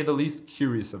 to say the least,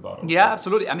 curious about it. Yeah,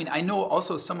 absolutely. I mean, I know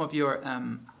also some of your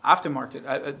aftermarket,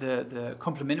 the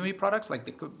complementary products, like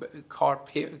the car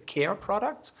care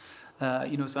products.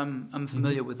 So I'm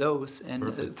familiar with those, and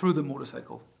through the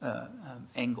motorcycle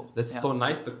angle. That's so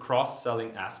nice, the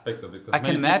cross-selling aspect of it. I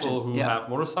can imagine. People who have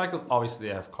motorcycles, obviously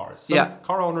they have cars. Some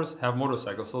car owners have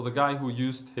motorcycles. So the guy who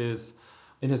used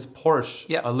in his Porsche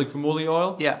a Liqui Moly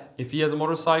oil, if he has a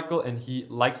motorcycle and he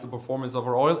likes the performance of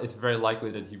our oil, it's very likely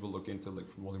that he will look into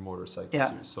Liqui Moly motorcycle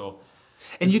too. So.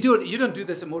 And you don't do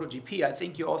this in MotoGP. I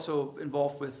think you're also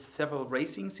involved with several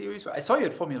racing series. I saw you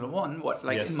at Formula One.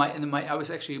 In my I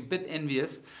was actually a bit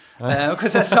envious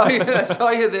because I saw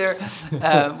you there.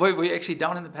 Were you actually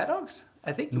down in the paddocks?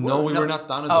 I think you were. No, we were not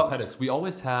down in the paddocks. We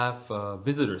always have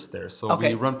visitors there, so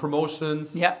we run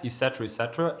promotions, etc.,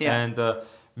 etc. And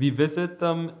we visit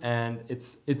them, and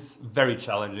it's very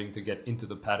challenging to get into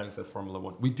the paddocks at Formula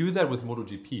One. We do that with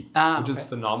MotoGP, which is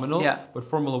phenomenal. But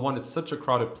Formula One, it's such a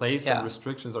crowded place, and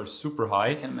restrictions are super high.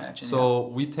 I can imagine. So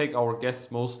we take our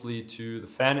guests mostly to the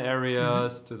fan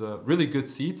areas, to the really good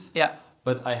seats. Yeah.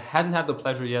 But I hadn't had the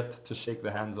pleasure yet to shake the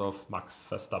hands of Max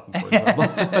Verstappen, for example.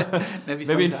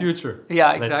 Maybe in future.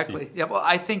 Yeah, exactly. Yeah, well,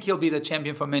 I think he'll be the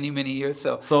champion for many, many years.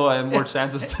 So I have more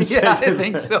chances to shake I his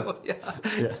think hand. so. Yeah,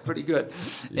 it's pretty good.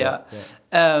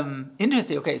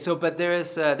 Interesting. Okay, so but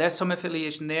there's some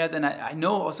affiliation there. Then I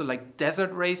know also like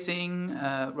desert racing,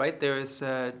 right? There is.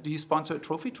 Do you sponsor a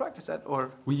trophy truck? Is that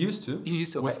or? We used to. You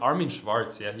used to. With Armin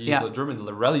Schwarz. Yeah, he's a German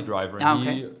rally driver.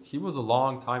 And he was a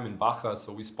long time in Baja,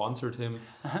 so we sponsored him.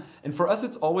 And for us,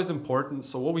 it's always important.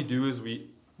 So what we do is we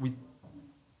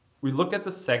look at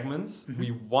the segments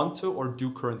we want to or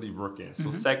do currently work in. So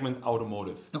segment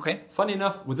automotive. Okay. Funny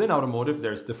enough, within automotive,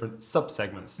 there's different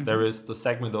sub-segments. There is the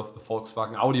segment of the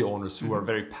Volkswagen Audi owners who are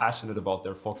very passionate about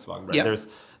their Volkswagen brand.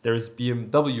 There's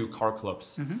BMW car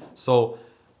clubs. So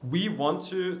we want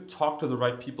to talk to the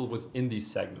right people within these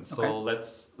segments. Okay. So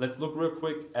let's look real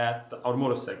quick at the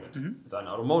automotive segment. Within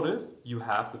automotive, you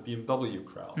have the BMW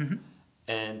crowd.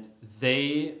 And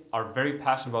they are very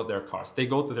passionate about their cars. They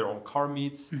go to their own car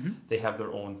meets. They have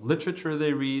their own literature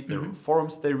they read, their own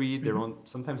forums they read, their own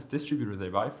sometimes distributor they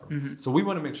buy from. So we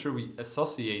want to make sure we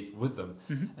associate with them.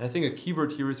 And I think a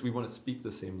keyword here is we want to speak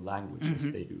the same language as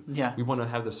they do. Yeah. We want to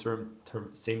have the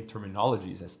same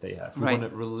terminologies as they have. We want to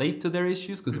relate to their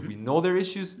issues because if we know their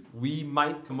issues, we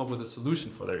might come up with a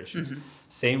solution for their issues.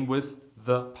 Same with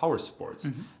the power sports.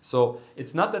 So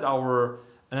it's not that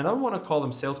and I don't want to call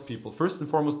them salespeople. First and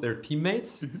foremost, they're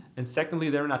teammates. And secondly,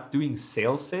 they're not doing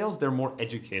sales. They're more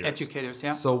educators. Educators,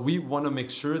 yeah. So we want to make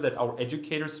sure that our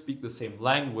educators speak the same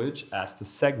language as the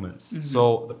segments.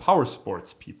 So the power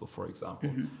sports people, for example,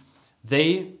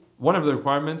 one of the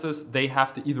requirements is they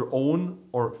have to either own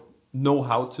or know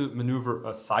how to maneuver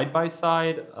a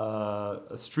side-by-side,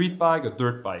 a street bike, a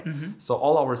dirt bike. So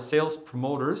all our sales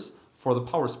promoters for the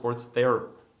power sports, they're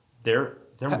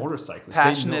motorcyclists.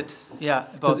 Passionate,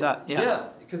 about that. Yeah,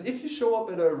 because if you show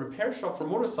up at a repair shop for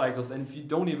motorcycles and if you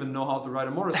don't even know how to ride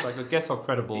a motorcycle, guess how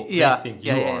credible they think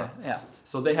you are.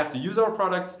 So they have to use our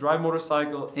products, drive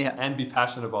motorcycle, and be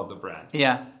passionate about the brand.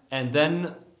 Yeah. And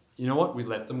then, you know what? We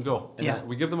let them go. And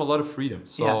we give them a lot of freedom.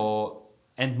 So.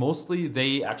 And mostly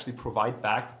they actually provide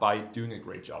back by doing a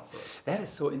great job for us. That is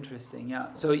so interesting,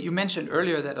 yeah. So you mentioned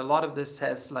earlier that a lot of this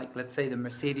has, like, let's say the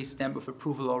Mercedes stamp of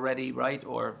approval already, right?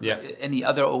 Or any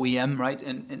other OEM, right,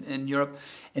 in Europe.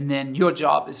 And then your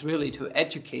job is really to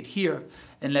educate here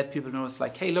and let people know it's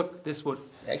like, hey, look, this would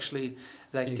actually,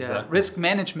 risk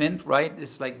management, right?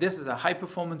 It's like, this is a high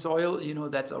performance oil,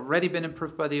 that's already been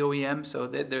approved by the OEM. So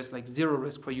there's like zero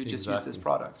risk for you, just use this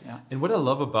product. Yeah. And what I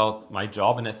love about my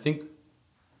job, and I think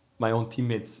my own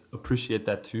teammates appreciate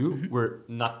that too. We're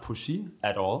not pushy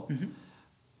at all.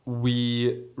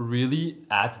 We really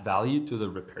add value to the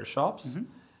repair shops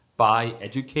by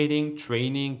educating,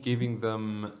 training, giving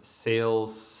them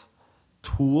sales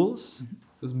tools.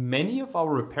 Because many of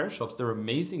our repair shops, they're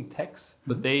amazing techs,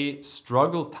 but they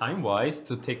struggle time-wise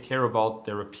to take care about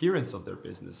their appearance of their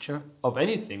business, of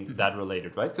anything that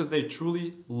related, right? Because they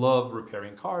truly love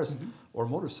repairing cars or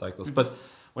motorcycles. But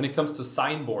when it comes to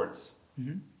signboards,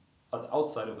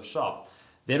 outside of the shop,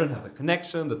 they don't have the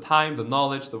connection, the time, the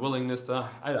knowledge, the willingness to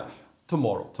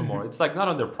tomorrow. It's like not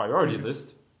on their priority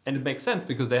list, and it makes sense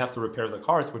because they have to repair the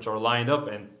cars which are lined up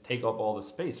and take up all the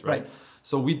space, right?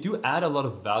 So we do add a lot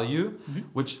of value,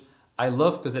 which I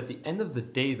love because at the end of the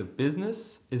day, the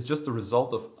business is just a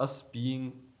result of us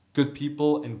being good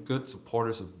people and good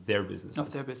supporters of their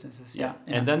businesses. Yeah.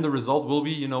 And then the result will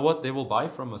be, you know what, they will buy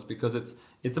from us because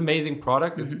it's amazing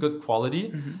product, it's good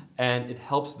quality, and it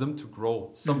helps them to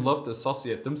grow. Some love to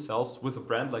associate themselves with a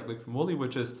brand like Liqui Moly,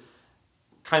 which is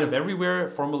kind of everywhere,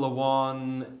 Formula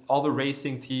One, all the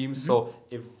racing teams. So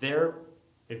if their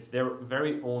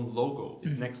very own logo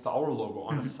is next to our logo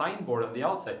on a signboard on the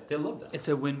outside, they love that. It's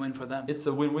a win-win for them. It's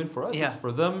a win-win for us. Yeah. It's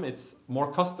for them. It's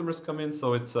more customers come in.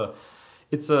 So it's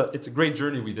a great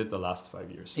journey we did the last 5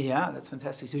 years. Yeah, that's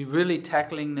fantastic. So you're really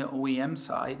tackling the OEM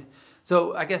side.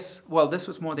 So I guess, well, this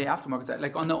was more the aftermarket side.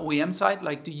 Like on the OEM side,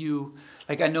 like do you,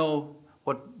 like I know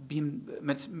what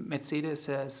Mercedes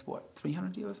says, what,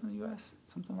 300 dealers in the US?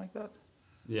 Something like that?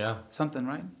 Yeah. Something,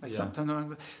 right? Like Yeah. something like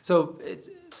that.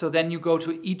 So then you go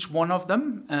to each one of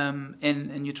them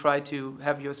and you try to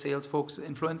have your sales folks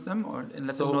influence them and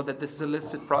let them know that this is a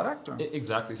listed product? Or?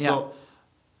 Exactly. Yeah. So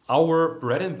our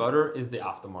bread and butter is the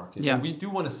aftermarket. Yeah. And we do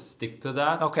want to stick to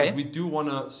that. Okay. Because we do want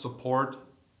to support,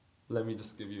 let me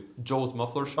just give you Joe's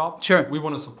Muffler Shop. Sure. We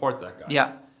want to support that guy.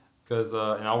 Yeah. Because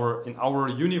in our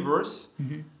universe,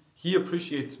 he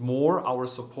appreciates more our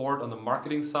support on the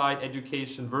marketing side,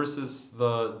 education versus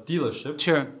the dealership.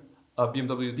 Sure.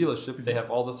 BMW dealership, they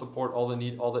have all the support, all the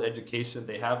need, all the education.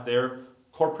 They have their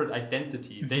corporate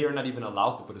identity. They are not even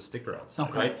allowed to put a sticker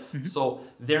outside, right? So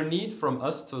their need from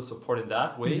us to support in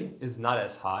that way is not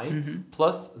as high.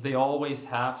 Plus, they always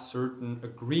have certain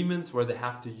agreements where they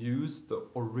have to use the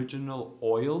original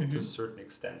oil to a certain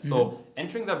extent. So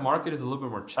entering that market is a little bit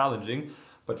more challenging.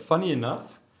 But funny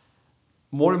enough,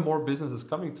 more and more business is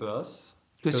coming to us.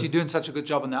 Because you're doing such a good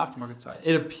job on the aftermarket side.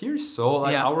 It appears so.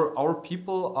 Like Yeah. our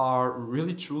people are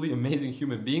really truly amazing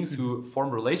human beings who form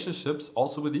relationships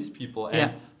also with these people.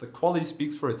 And the quality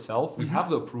speaks for itself. We have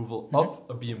the approval of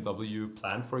a BMW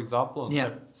plan, for example.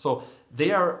 And so they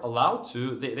are allowed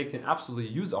to, they can absolutely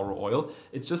use our oil.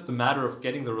 It's just a matter of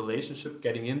getting the relationship,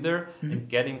 getting in there, and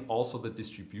getting also the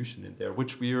distribution in there,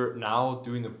 which we are now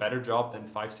doing a better job than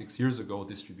 5-6 years ago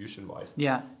distribution-wise.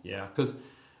 Yeah. Yeah, because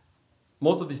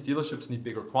most of these dealerships need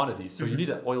bigger quantities. So you need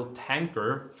an oil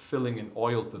tanker filling in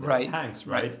oil to their tanks,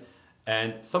 right?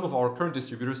 And some of our current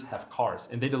distributors have cars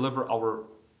and they deliver our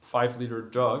 5-liter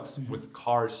jugs with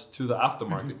cars to the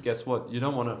aftermarket. Guess what? You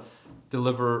don't want to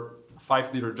deliver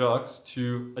 5-liter jugs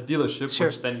to a dealership,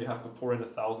 which then you have to pour in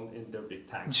 1,000 in their big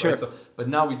tanks. Right? So, but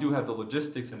now we do have the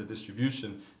logistics and the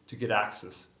distribution to get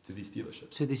access to these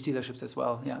dealerships. To these dealerships as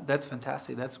well. Yeah, that's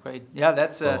fantastic. That's great. Yeah,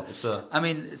 that's. So I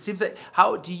mean, it seems like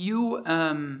how do you?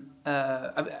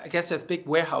 I guess there's big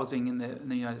warehousing in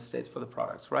the United States for the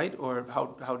products, right? Or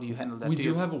how do you handle that? We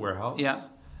do have a warehouse. Yeah.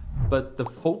 But the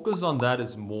focus on that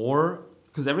is more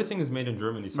because everything is made in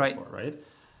Germany so far, right?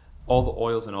 All the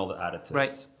oils and all the additives.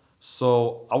 Right.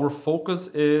 So our focus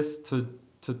is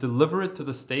to deliver it to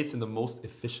the States in the most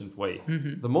efficient way.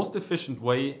 The most efficient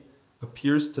way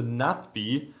appears to not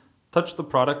be touch the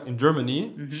product in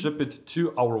Germany, ship it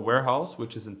to our warehouse,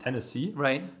 which is in Tennessee,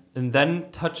 right, and then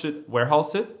touch it,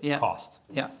 warehouse it, cost.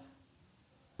 Yeah.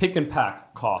 Pick and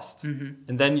pack, cost.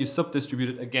 And then you sub-distribute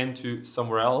it again to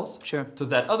somewhere else. Sure. To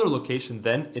that other location,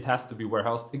 then it has to be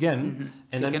warehoused again.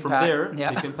 And then from there,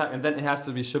 pick and pack, and then it has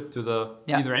to be shipped to the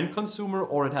either end consumer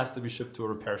or it has to be shipped to a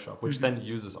repair shop, which then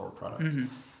uses our products.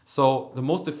 So the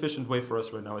most efficient way for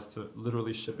us right now is to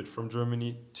literally ship it from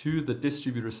Germany to the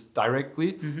distributors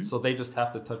directly. So they just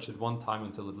have to touch it one time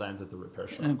until it lands at the repair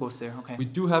shop. And it goes there. Okay. We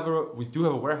do have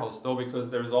a warehouse though, because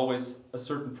there's always a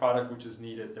certain product which is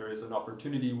needed. There is an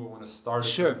opportunity we want to start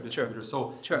a distributor.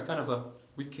 So it's kind of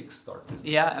we kickstart business.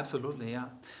 Yeah, absolutely. Yeah.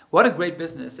 What a great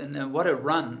business and what a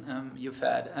run you've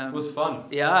had. It was fun.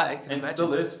 Yeah, I can imagine. And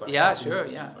still is fun. Yeah, sure.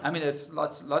 Yeah. I mean, there's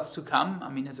lots to come. I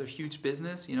mean, it's a huge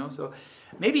business, you know. So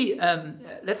maybe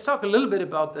let's talk a little bit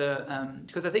about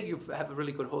because I think you have a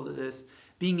really good hold of this.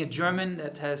 Being a German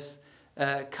that has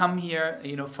come here,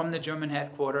 you know, from the German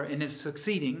headquarters and is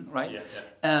succeeding, right?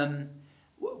 Yeah.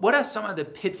 What are some of the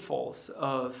pitfalls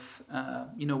of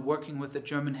working with the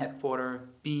German headquarters,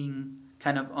 being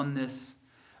kind of on this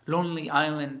lonely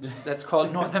island that's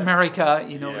called North America,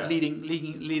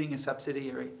 leading a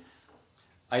subsidiary?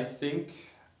 I think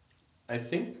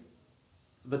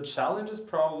the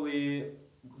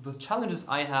challenges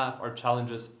I have are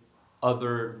challenges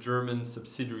other German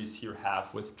subsidiaries here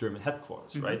have with German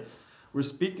headquarters, right? We're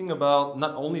speaking about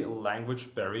not only a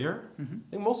language barrier. I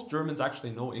think most Germans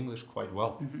actually know English quite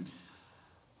well.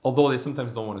 Although they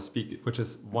sometimes don't want to speak it, which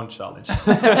is one challenge.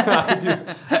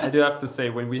 I do have to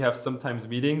say, when we have sometimes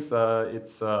meetings,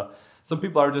 it's some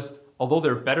people are just although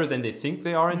they're better than they think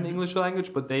they are in the English language,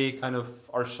 but they kind of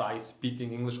are shy speaking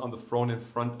English on the phone in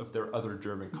front of their other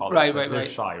German colleagues.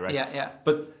 They're shy, right? Yeah.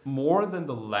 But more than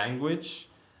the language,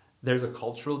 there's a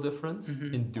cultural difference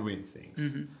in doing things.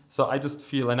 So I just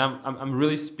feel, and I'm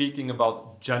really speaking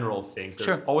about general things.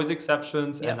 There's always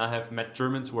exceptions, and I have met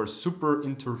Germans who are super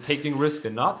into taking risk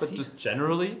and not, but just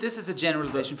generally. This is a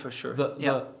generalization for sure.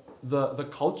 The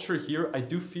culture here, I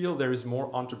do feel there is more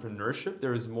entrepreneurship.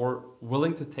 There is more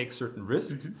willing to take certain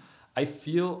risks. I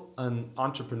feel an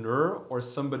entrepreneur or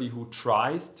somebody who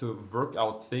tries to work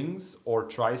out things or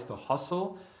tries to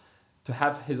hustle, to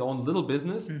have his own little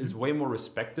business is way more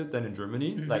respected than in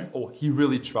Germany. Like, oh, he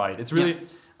really tried. It's really,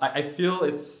 I feel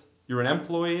you're an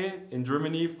employee in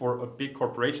Germany for a big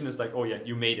corporation. It's like, oh yeah,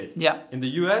 you made it. Yeah. In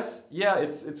the US,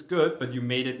 it's good, but you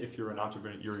made it if you're an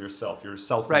entrepreneur, you're yourself, you're a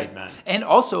self-made man. And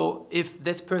also, if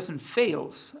this person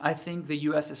fails, I think the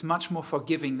US is much more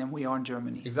forgiving than we are in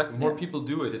Germany. Exactly. More people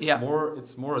do it.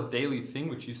 It's more a daily thing,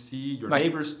 which you see, your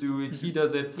neighbors do it, he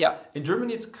does it. Yeah. In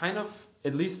Germany, it's kind of,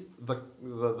 at least the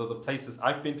places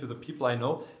I've been to, the people I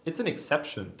know, it's an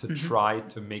exception to try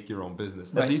to make your own business.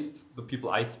 At least the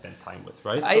people I spend time with,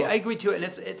 right? I agree too, and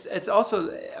it's also,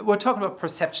 we're talking about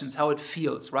perceptions, how it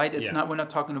feels, right? It's not, we're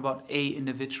not talking about a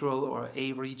individual or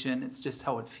a region. It's just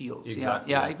how it feels.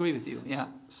 Exactly. Yeah, I agree with you. Yeah.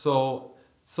 So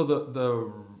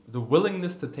the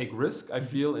willingness to take risk, I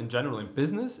feel in general in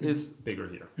business is bigger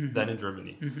here than in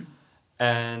Germany,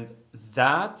 and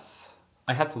that's.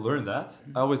 I had to learn that.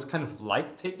 I always kind of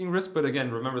like taking risk, but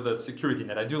again, remember the security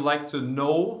net. I do like to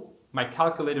know my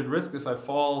calculated risk. If I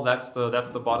fall, that's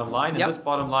the bottom line, and this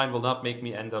bottom line will not make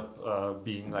me end up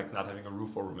being like not having a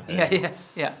roof over my head.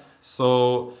 Yeah.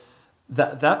 So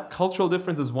that cultural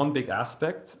difference is one big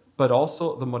aspect, but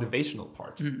also the motivational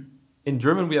part. In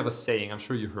German, we have a saying. I'm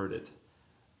sure you heard it.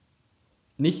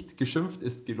 Nicht geschimpft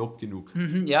ist gelobt genug.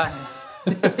 Yeah.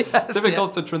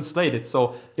 Difficult to translate it.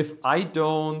 So if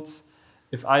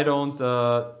I don't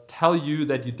tell you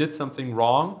that you did something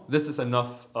wrong, this is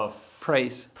enough of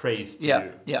praise to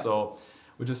you. Yeah. So,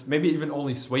 which is maybe even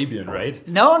only Swabian, right?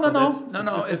 No.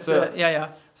 It's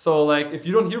So like, if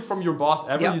you don't hear from your boss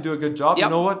ever, you do a good job. You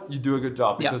know what? You do a good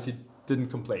job because he didn't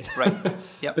complain. Right.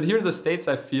 But here in the States,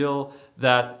 I feel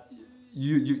that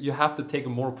you have to take a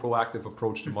more proactive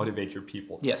approach to motivate your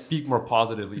people. Yes. Speak more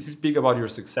positively. Speak about your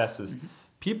successes.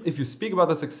 If you speak about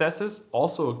the successes,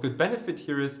 also a good benefit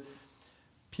here is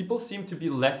people seem to be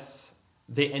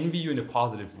they envy you in a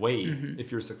positive way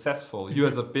if you're successful. You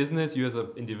as a business, you as an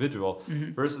individual.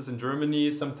 Versus in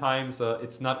Germany, sometimes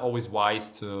it's not always wise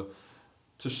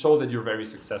to show that you're very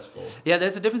successful. Yeah,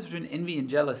 there's a difference between envy and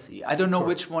jealousy. I don't know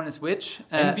which one is which.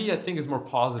 Envy, I think, is more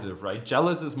positive, right?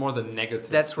 Jealous is more the negative,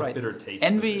 that's right. bitter taste.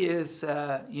 Envy is,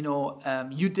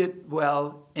 you did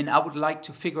well, and I would like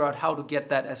to figure out how to get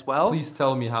that as well. Please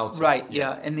tell me how to. Right,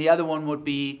 yeah. And the other one would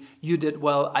be, you did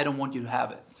well, I don't want you to have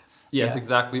it. Yes,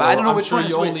 exactly. But I don't know which one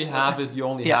is you which. only have it. You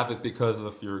only have it because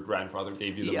of your grandfather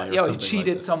gave you the money. Or you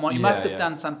cheated like someone. You must have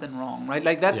done something wrong, right?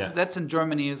 Like that's in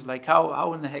Germany is like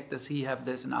how in the heck does he have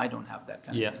this and I don't have that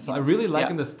kind of thing. So I really like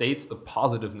in the States the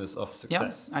positiveness of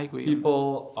success. Yeah, I agree.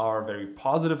 People are very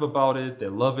positive about it. They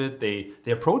love it.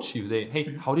 They approach you.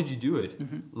 Hey, how did you do it?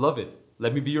 Love it.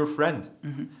 Let me be your friend.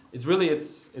 It's really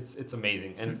it's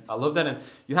amazing, and I love that. And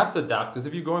you have to adapt because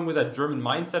if you're going with that German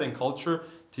mindset and culture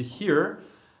to here.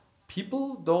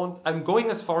 I'm going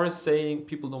as far as saying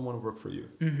people don't want to work for you.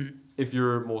 If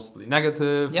you're mostly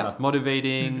negative, not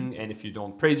motivating, and if you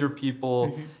don't praise your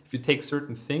people, if you take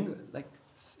certain things, like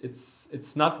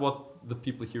it's not what the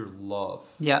people here love.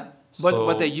 Yeah.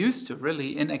 What they're used to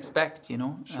really and expect,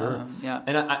 Sure.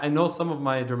 And I know some of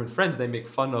my German friends, they make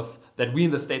fun of that we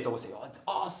in the States always say, oh, it's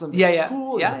awesome, it's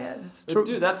cool. It's true.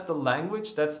 Dude, that's the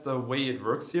language, that's the way it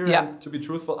works here. And to be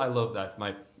truthful, I love that.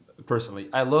 Personally,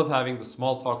 I love having the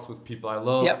small talks with people. I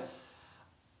love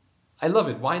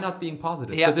it. Why not being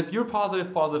positive? Because if you're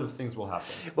positive things will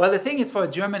happen. Well, the thing is, for a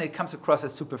German, it comes across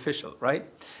as superficial, right?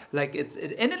 Like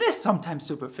and it is sometimes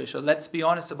superficial. Let's be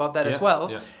honest about that as well.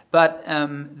 Yeah. But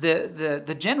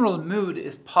the general mood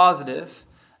is positive.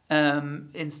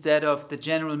 Instead of the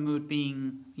general mood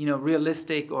being,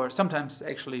 realistic or sometimes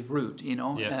actually rude,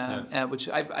 which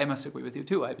I must agree with you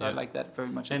too. I like that very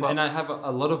much as well. And I have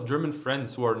a lot of German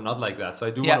friends who are not like that. So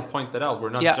I do want to point that out. We're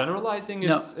not generalizing.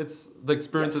 It's the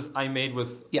experiences I made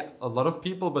with a lot of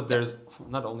people, but there's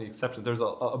not only exceptions. There's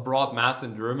a broad mass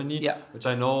in Germany, which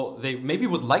I know they maybe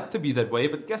would like to be that way.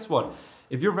 But guess what?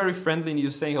 If you're very friendly and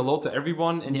you're saying hello to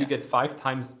everyone and you get 5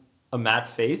 times a mad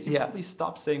face, you probably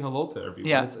stop saying hello to everyone.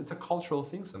 Yeah. It's a cultural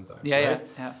thing sometimes. Right?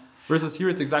 Versus here,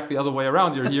 it's exactly the other way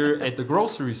around. You're here at the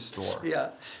grocery store.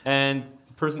 And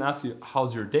the person asks you,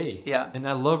 how's your day? Yeah. And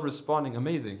I love responding,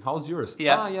 amazing. How's yours?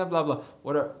 Yeah. Yeah, blah, blah.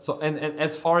 Whatever. So, and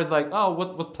as far as like,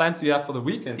 what plans do you have for the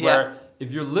weekend? Yeah. Where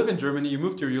if you live in Germany, you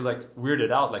moved here, you're like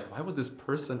weirded out. Like, why would this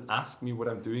person ask me what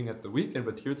I'm doing at the weekend?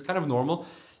 But here it's kind of normal.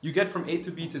 You get from A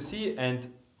to B to C, and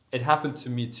it happened to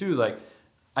me too. Like,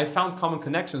 I found common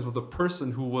connections with the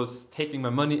person who was taking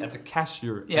my money at the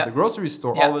cashier at the grocery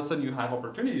store. Yeah. All of a sudden, you have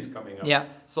opportunities coming up. Yeah.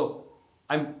 So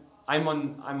I'm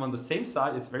on the same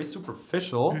side. It's very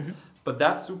superficial, but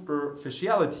that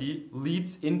superficiality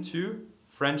leads into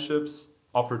friendships,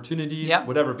 opportunities,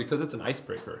 whatever, because it's an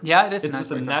icebreaker. Yeah, it is. It's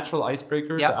just a natural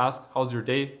icebreaker to ask, how's your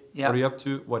day? Yeah. What are you up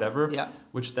to? Whatever. Yeah.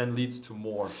 Which then leads to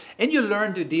more. And you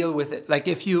learn to deal with it. Like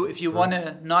if you want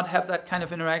to not have that kind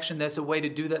of interaction, there's a way to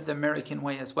do that the American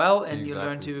way as well. And you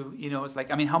learn to, it's like,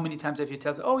 I mean, how many times have you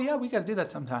tell us, oh yeah, we got to do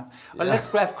that sometime. Or let's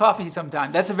grab coffee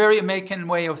sometime. That's a very American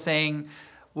way of saying,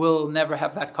 we'll never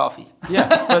have that coffee. Yeah,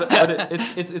 but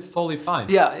it's totally fine.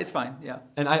 Yeah, it's fine. Yeah.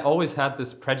 And I always had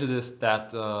this prejudice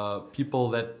that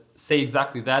people that say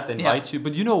exactly that, they invite you.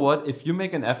 But you know what? If you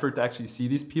make an effort to actually see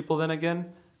these people then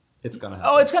again, it's going to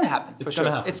happen. Oh, it's going to happen. It's going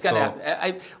to happen. It's going to happen.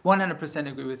 I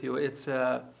 100% agree with you. It's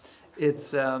a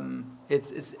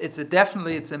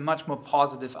much more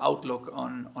positive outlook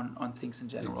on things in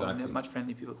general. Exactly. And much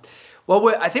friendly people.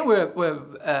 Well, I think we're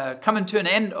coming to an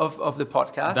end of the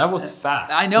podcast. That was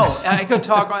fast. I know. I could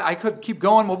talk. I could keep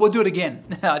going. But we'll do it again.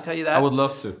 I'll tell you that. I would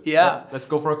love to. Yeah. Let's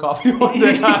go for a coffee one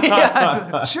day.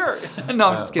 Yeah, sure. No,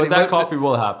 I'm just kidding. But that coffee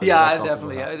will happen. Yeah,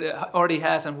 definitely. It already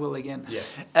has and will again.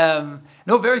 Yes.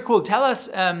 No, very cool. Tell us,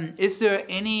 is there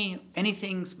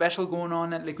anything special going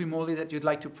on at Liqui Moly that you'd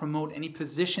like to promote? Any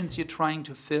positions you're trying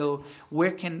to fill?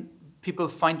 Where can people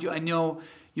find you? I know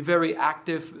you're very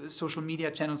active, social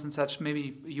media channels and such.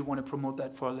 Maybe you want to promote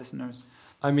that for our listeners.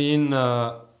 I mean,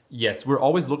 yes, we're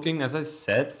always looking, as I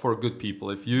said, for good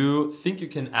people. If you think you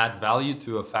can add value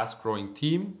to a fast-growing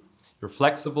team, you're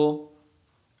flexible,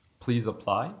 please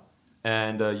apply.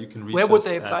 And you can reach us. Where would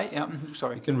they apply?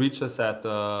 Sorry. You can reach us at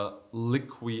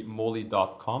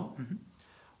liquimoly.com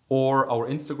or our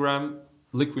Instagram,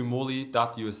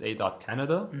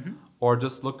 liquimoly.usa.canada, or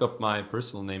just look up my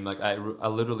personal name. Like I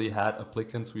literally had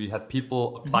applicants. We had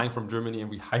people applying from Germany and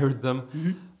we hired them,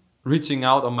 reaching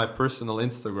out on my personal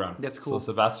Instagram. That's cool. So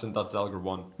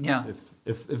Sebastian.Zelger1. Yeah.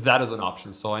 If that is an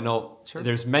option. So I know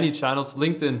there's many channels.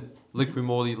 LinkedIn, Liqui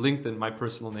Moly, LinkedIn, my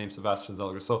personal name, Sebastian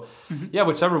Zelger. So yeah,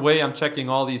 whichever way, I'm checking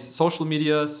all these social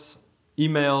medias,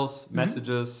 emails,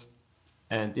 messages.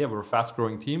 And yeah, we're a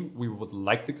fast-growing team. We would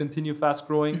like to continue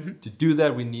fast-growing. To do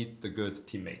that, we need the good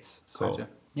teammates. So. Gotcha.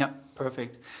 Yeah,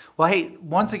 perfect. Well, hey,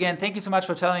 once again, thank you so much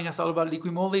for telling us all about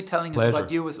Liqui Moly, telling us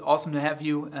about you. It was awesome to have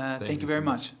you. Thank you very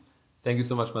much. Thank you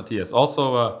so much, Matthias.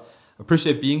 Also,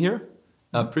 appreciate being here.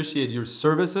 Appreciate your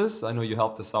services. I know you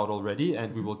helped us out already,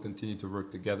 and we will continue to work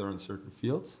together in certain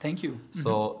fields. Thank you.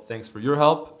 So thanks for your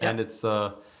help. Yeah. And it's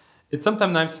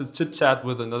sometimes nice to chit-chat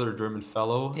with another German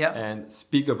fellow and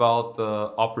speak about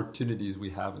the opportunities we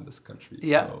have in this country.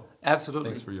 Yeah, so absolutely.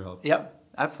 Thanks for your help. Yeah,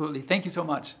 absolutely. Thank you so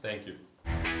much. Thank you.